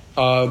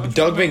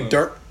 Doug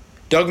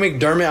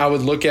McDermott, I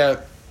would look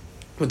at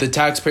with the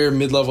taxpayer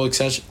mid-level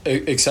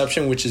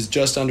exception, which is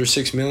just under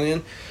 $6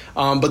 million.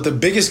 But the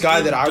biggest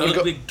guy that I would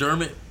go...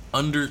 McDermott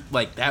under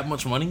like that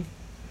much money?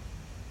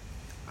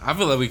 I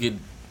feel like we could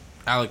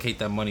allocate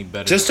that money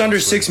better. Just under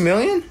 $6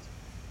 million?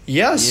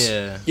 Yes.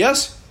 Yeah.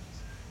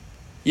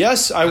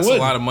 Yes, I would. That's a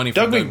lot of money for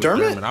Doug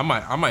McDermott.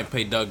 I might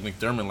pay Doug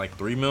McDermott like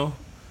 $3 million.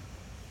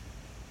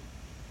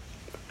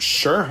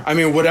 Sure. I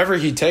mean, whatever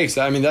he takes.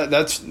 I mean,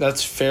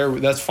 that's fair.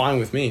 That's fine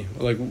with me.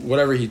 Like,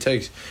 whatever he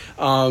takes.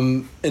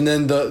 And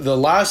then the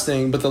last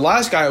thing, but the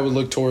last guy I would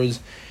look towards,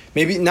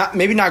 maybe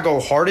not go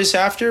hardest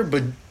after,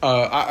 but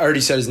I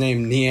already said his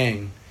name,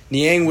 Niang.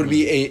 Niang would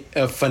be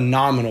a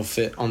phenomenal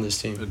fit on this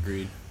team.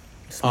 Agreed.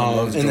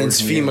 And then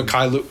Svi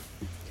Mikhailuk.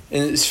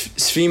 And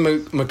Svi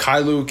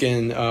Mikhailuk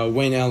and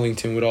Wayne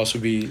Ellington would also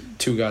be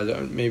two guys that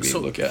I would maybe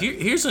look at.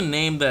 Here's a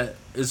name that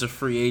is a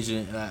free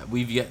agent that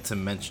we've yet to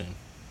mention.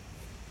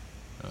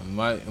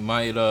 Might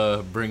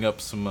bring up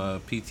some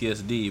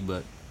PTSD,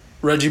 but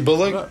Reggie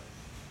Bullock?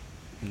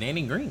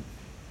 Danny Green.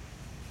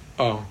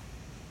 Oh.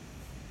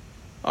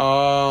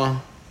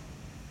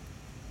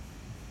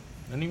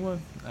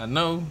 Anyone? I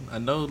know.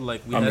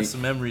 Like we had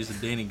some memories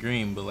of Danny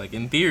Green, but like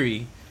in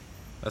theory,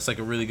 that's like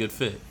a really good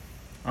fit.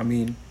 I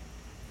mean,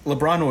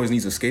 LeBron always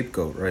needs a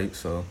scapegoat, right?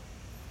 So,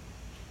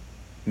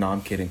 no,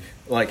 I'm kidding.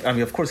 Like, I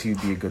mean, of course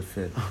he'd be a good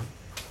fit.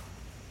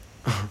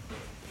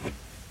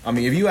 I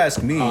mean, if you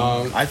ask me,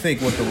 I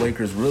think what the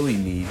Lakers really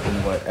need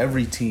and what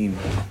every team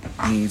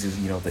needs is,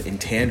 the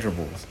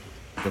intangibles,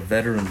 the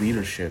veteran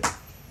leadership.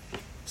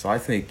 So I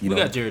think, we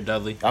got Jared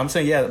Dudley. I'm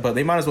saying, yeah, but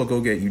they might as well go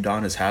get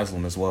Udonis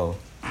Haslem as well.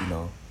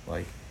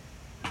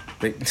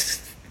 They.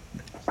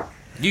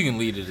 You can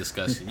lead a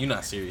discussion. You're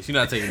not serious. You're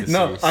not taking this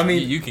no, serious. I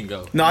mean, you can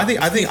go. No, I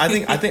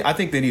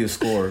think they need a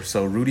score.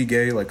 So Rudy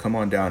Gay, like, come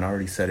on down. I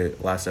already said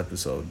it last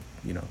episode.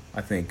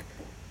 I think.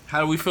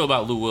 How do we feel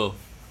about Lou Will?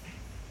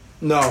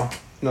 No.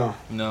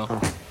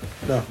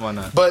 Why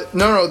not? But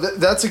no,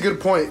 that's a good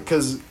point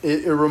because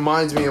it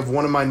reminds me of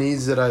one of my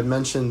needs that I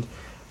mentioned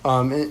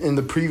in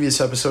the previous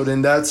episode,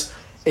 and that's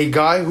a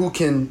guy who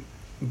can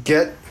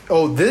get.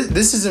 Oh,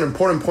 this is an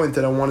important point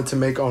that I wanted to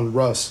make on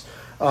Russ.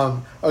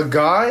 A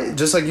guy,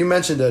 just like you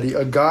mentioned, Eddie,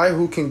 a guy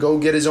who can go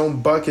get his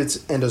own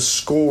buckets and a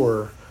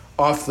score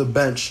off the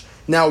bench.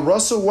 Now,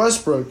 Russell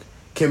Westbrook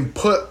can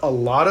put a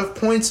lot of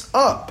points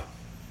up.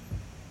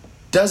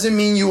 Doesn't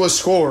mean you a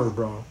scorer,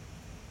 bro.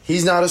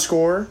 He's not a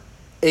scorer.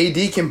 AD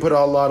can put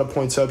a lot of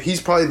points up.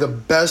 He's probably the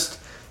best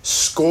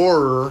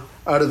scorer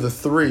out of the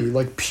three,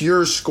 like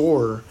pure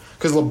scorer.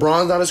 Because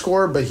LeBron's not a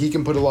scorer, but he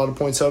can put a lot of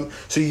points up.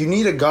 So you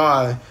need a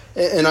guy,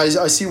 and I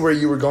see where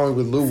you were going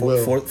with Lou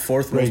Will.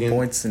 Fourth most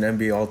points in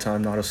NBA all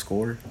time, not a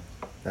scorer.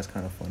 That's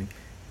kind of funny.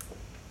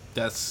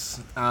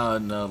 That's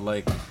no,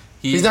 like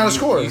he's not a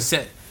scorer.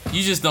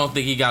 You just don't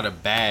think he got a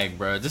bag,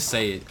 bro. Just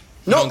say it.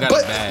 He No, don't got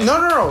but a bag.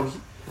 no.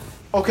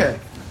 Okay.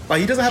 Like,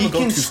 he doesn't have He a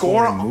go-to can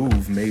score- scoring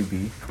move,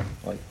 maybe.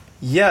 Like,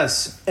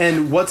 Yes,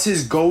 and what's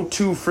his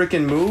go-to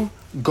freaking move?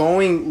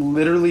 Going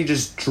literally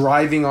just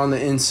driving on the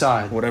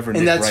inside. whatever and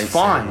Nick that's Wright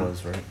fine. said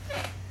was,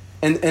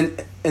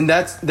 right? And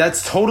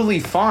that's totally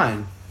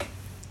fine.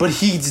 But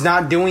he's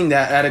not doing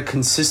that at a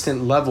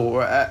consistent level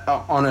or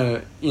on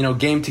a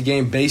game to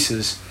game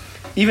basis,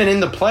 even in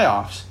the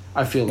playoffs.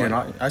 I feel like.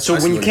 Yeah, I So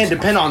see when you what can't you're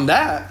depend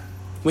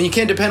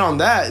on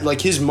that,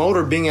 like his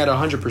motor being at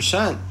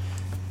 100%,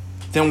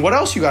 then what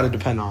else you got to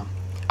depend on?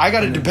 I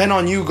got to depend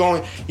on you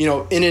going,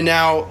 in and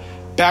out,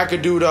 back a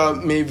dude up,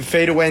 maybe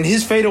fade away, and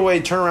his fadeaway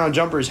turnaround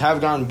jumpers have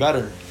gotten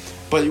better,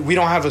 but we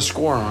don't have a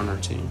scorer on our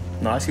team.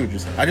 No, I see what you're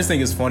saying. I just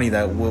think it's funny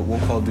that we'll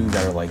call dudes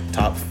that are like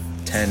top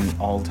 10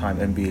 all-time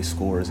NBA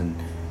scorers and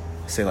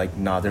say like,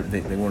 nah,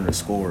 they weren't a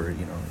scorer,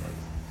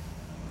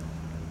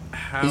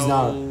 How, He's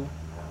not.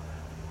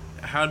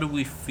 How do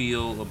we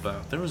feel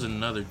about? There was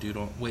another dude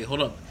on. Wait,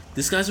 hold up.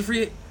 This guy's a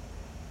free.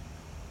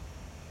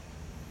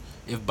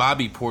 If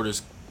Bobby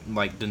Portis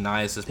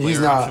denies his He's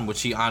player not. option,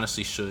 which he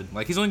honestly should,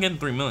 he's only getting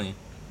 $3 million.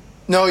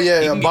 No, He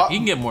yeah,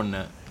 can get more than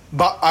that.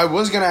 But I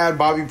was gonna add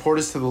Bobby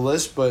Portis to the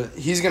list, but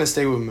he's gonna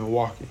stay with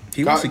Milwaukee.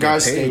 He wants to get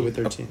guys paid. stay with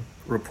their team.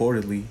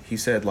 Reportedly, he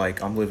said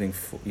like, I'm living,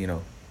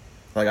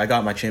 like I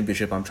got my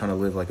championship. I'm trying to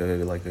live like a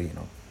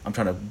I'm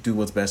trying to do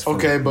what's best for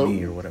but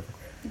me or whatever.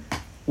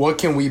 What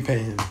can we pay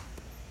him?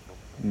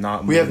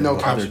 Not We more have than no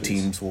what cap other space.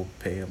 teams will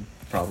pay him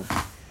probably.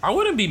 I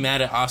wouldn't be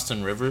mad at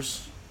Austin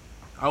Rivers.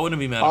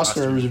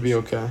 Austin Rivers would be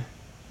okay,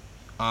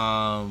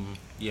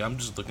 Yeah, I'm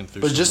just looking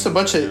through. but some just a names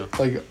bunch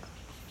right of now.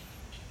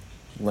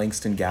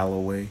 Langston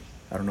Galloway.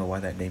 I don't know why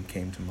that name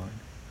came to mind.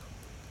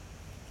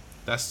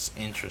 That's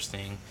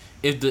interesting.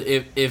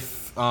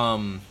 If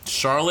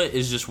Charlotte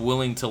is just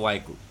willing to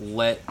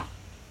let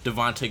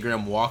Devontae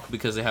Graham walk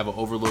because they have an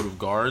overload of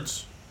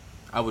guards,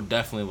 I would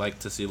definitely like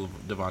to see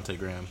Devontae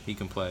Graham. He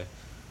can play.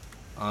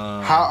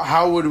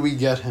 how would we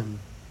get him?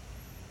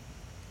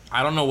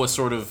 I don't know what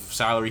sort of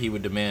salary he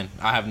would demand.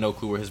 I have no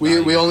clue where his. We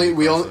value only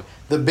would be.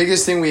 the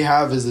biggest thing we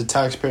have is the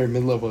taxpayer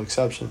mid-level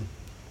exception.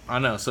 I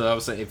know. So I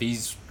would say if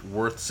he's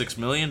worth $6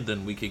 million,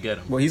 then we could get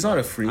him. Well, he's not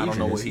a free I agent.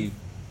 don't know what is he?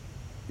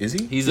 he. Is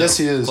he? He's Yes,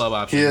 a he is. club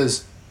option. He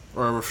is.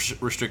 Or a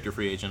restricted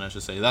free agent, I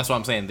should say. That's what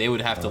I'm saying. They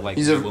would have to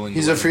He's be a willing.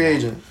 he's to a let free him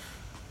agent.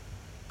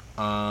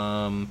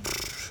 walk.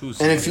 Who's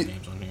And some if other you-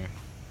 names on here?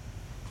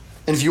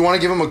 And if you want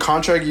to give him a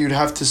contract, you'd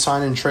have to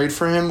sign and trade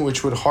for him,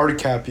 which would hard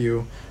cap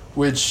you,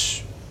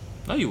 which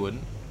No, you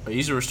wouldn't.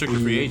 He's a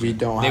restricted free agent. we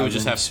don't They have. would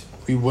just any-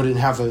 have. We wouldn't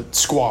have a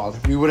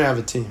squad. We wouldn't have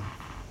a team.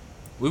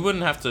 We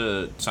wouldn't have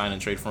to sign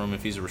and trade for him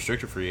if he's a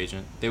restricted free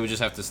agent. They would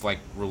just have to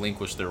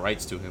relinquish their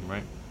rights to him,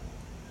 right?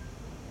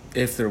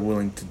 If they're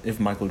willing to, if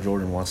Michael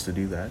Jordan wants to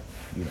do that,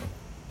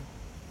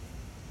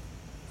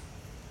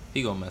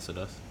 He gonna mess with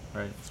us,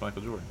 right? It's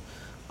Michael Jordan.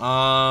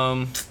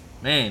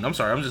 Man, I'm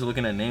sorry. I'm just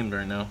looking at names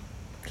right now.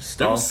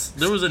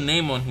 There was a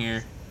name on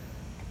here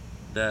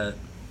that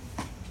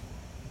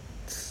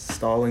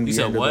stalling the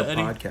said end what, of the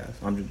Eddie? podcast.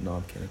 I'm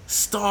kidding.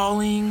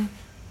 Stalling.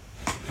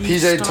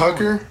 PJ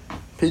Tucker.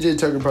 PJ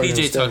Tucker probably.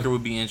 gonna PJ stay. Tucker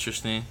would be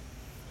interesting.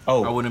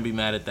 Oh, I wouldn't be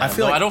mad at that.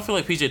 I I don't feel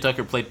like PJ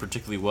Tucker played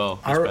particularly well.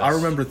 I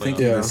remember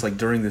thinking Yeah. this like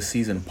during the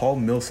season. Paul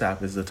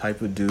Millsap is the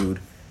type of dude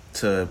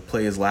to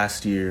play his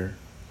last year,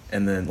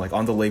 and then like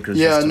on the Lakers.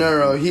 Yeah, just to-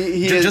 no.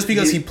 just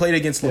because he played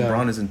against yeah.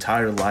 LeBron his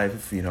entire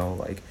life,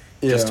 like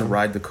just to Yeah.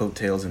 ride the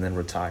coattails and then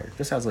retire.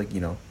 Just has like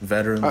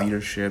veteran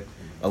leadership,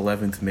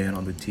 11th man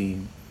on the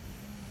team.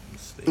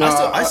 No,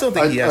 I still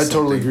think he has I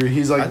totally something. agree.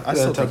 He's like I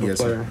still that type think he of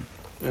has player.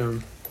 Yeah.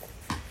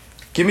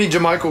 Give me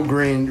JaMychal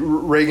Green,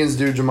 Reagan's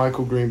dude,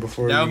 JaMychal Green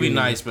before. That would be you get-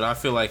 nice, but I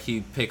feel like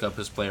he'd pick up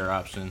his player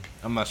option.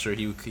 I'm not sure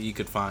he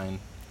could find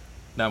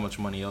that much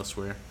money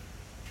elsewhere.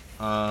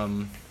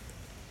 Man,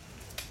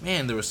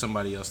 there was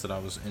somebody else that I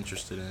was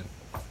interested in.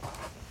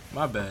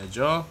 My bad,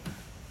 y'all.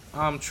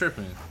 I'm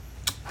tripping.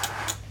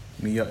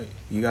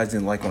 You guys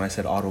didn't like when I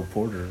said Otto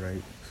Porter,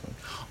 right? So.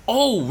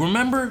 Oh,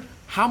 remember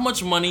how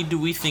much money do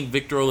we think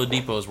Victor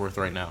Oladipo is worth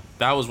right now?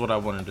 That was what I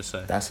wanted to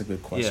say. That's a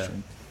good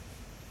question.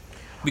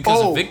 Because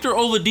Oh. if Victor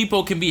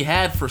Oladipo can be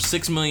had for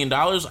 $6 million,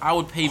 I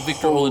would pay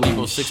Victor Holy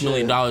Oladipo $6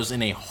 million shit.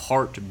 in a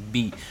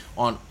heartbeat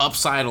on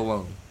upside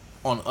alone.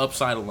 On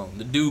upside alone,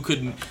 the dude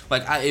couldn't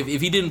if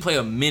he didn't play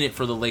a minute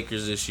for the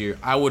Lakers this year,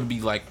 I would be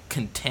like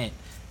content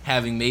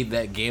having made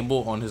that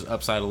gamble on his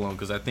upside alone.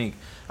 Because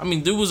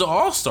dude was an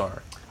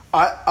all-star.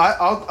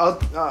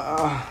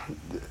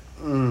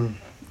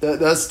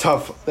 That's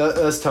tough.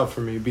 That's tough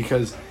for me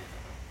because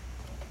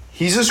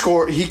he's a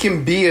scorer. He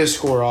can be a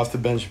scorer off the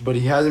bench, but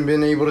he hasn't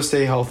been able to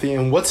stay healthy.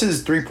 And what's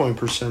his 3-point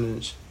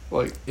percentage?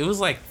 Like It was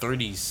like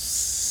 30.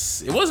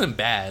 It wasn't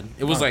bad.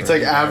 It was like it's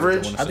like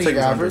average. I It's think like he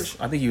was average.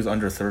 I think he was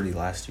under 30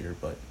 last year,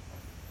 but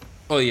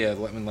Oh yeah,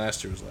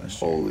 last year was last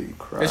year. Holy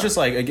crap! it's just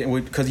like again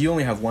because you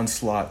only have one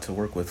slot to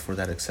work with for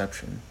that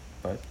exception.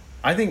 But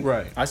I think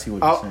I see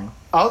what you're saying.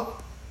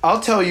 I'll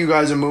tell you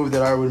guys a move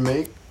that I would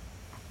make.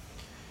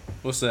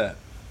 What's that?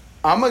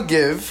 I'm gonna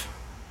give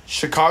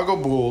Chicago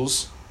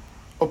Bulls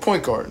a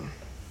point guard.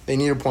 They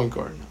need a point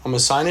guard. I'm gonna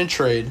sign and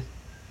trade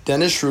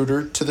Dennis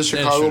Schroeder to the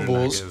Chicago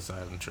Bulls.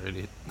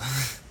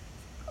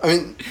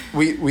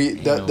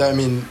 I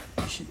mean,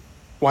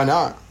 why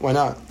not? Why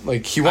not?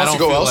 Like he wants to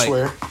go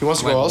elsewhere. He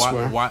wants to go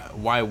elsewhere.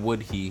 Why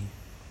would he?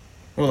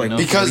 Well, like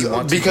Because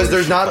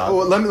there's not.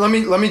 Well,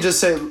 let me just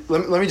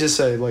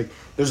say like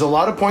there's a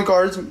lot of point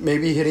guards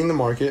maybe hitting the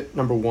market.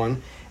 Number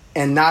one,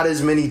 and not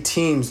as many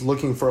teams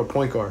looking for a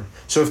point guard.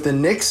 So if the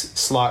Knicks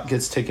slot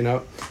gets taken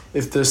up,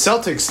 if the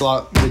Celtics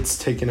slot gets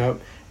taken up,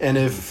 and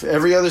if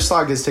every other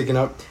slot gets taken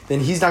up, then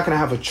he's not going to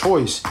have a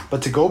choice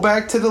but to go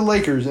back to the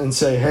Lakers and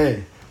say,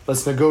 hey,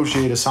 let's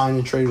negotiate a sign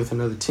and trade with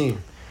another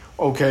team.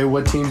 Okay,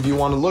 what team do you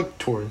want to look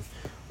toward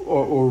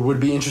or would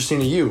be interesting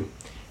to you?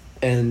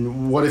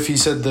 And what if he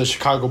said the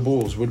Chicago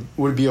Bulls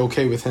would be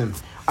okay with him?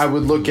 I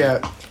would look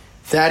at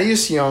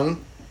Thaddeus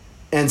Young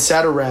and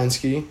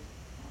Satoransky.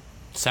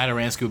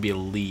 Satoransky would be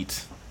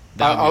elite.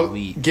 That would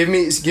be elite. Give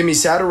me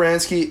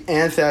Satoransky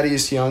and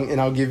Thaddeus Young,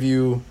 and I'll give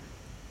you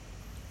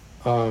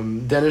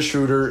Dennis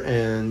Schroeder,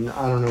 and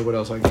I don't know what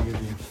else I can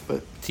give you.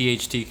 But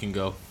THT can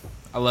go.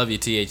 I love you,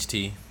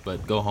 THT,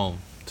 but go home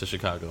to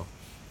Chicago.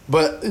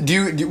 But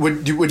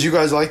would you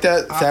guys like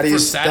that?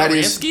 Thaddeus, for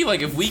Satoransky,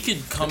 like if we could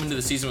come into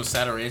the season with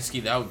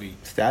Satoransky, that would be.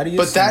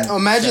 Thaddeus. But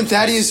imagine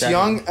Thaddeus seven.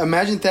 Young.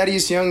 Imagine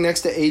Thaddeus Young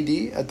next to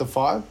AD at the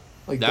 5.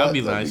 Like That would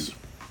be nice.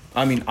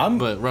 I mean,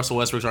 But Russell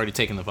Westbrook's already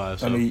taken the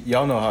 5. So. I mean,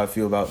 y'all know how I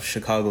feel about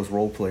Chicago's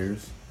role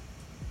players.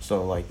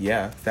 So, like,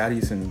 yeah,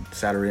 Thaddeus and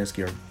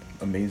Satoransky are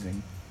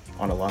amazing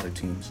on a lot of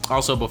teams.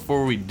 Also,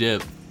 before we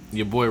dip,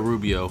 your boy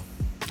Rubio,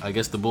 I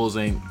guess the Bulls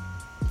ain't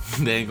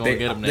gonna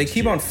get him next They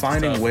keep year. on It's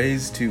finding tough.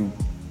 ways to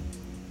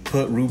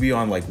put Rubio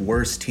on, like,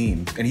 worse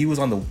teams. And he was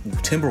on the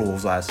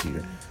Timberwolves last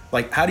year.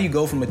 Like, how do you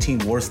go from a team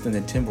worse than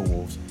the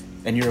Timberwolves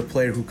and you're a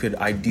player who could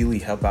ideally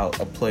help out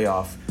a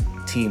playoff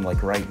team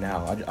like right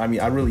now? I mean,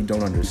 I really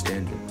don't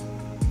understand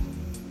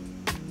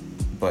it.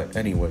 But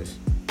anyways,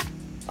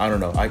 I don't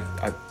know. I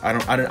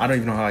don't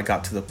even know how I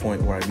got to the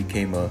point where I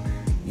became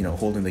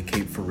holding the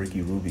cape for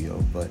Ricky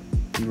Rubio, but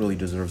he really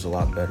deserves a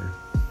lot better.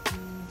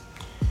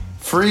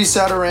 free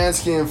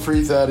Satoransky and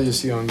free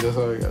Thaddeus Young. That's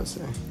all I gotta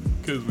say.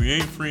 Because we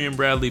ain't freeing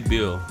Bradley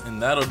Beal.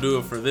 And that'll do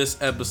it for this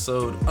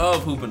episode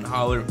of Hoop and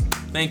Holler.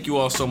 Thank you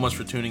all so much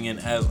for tuning in.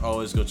 As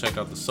always, go check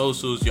out the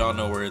socials. Y'all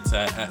know where it's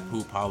at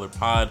Hoop Holler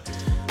Pod.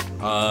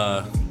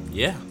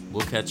 Yeah,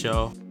 we'll catch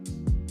y'all.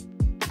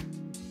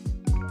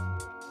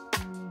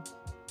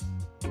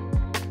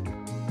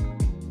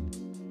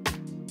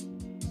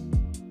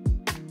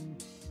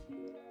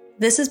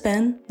 This has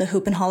been the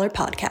Hoop and Holler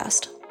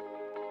podcast.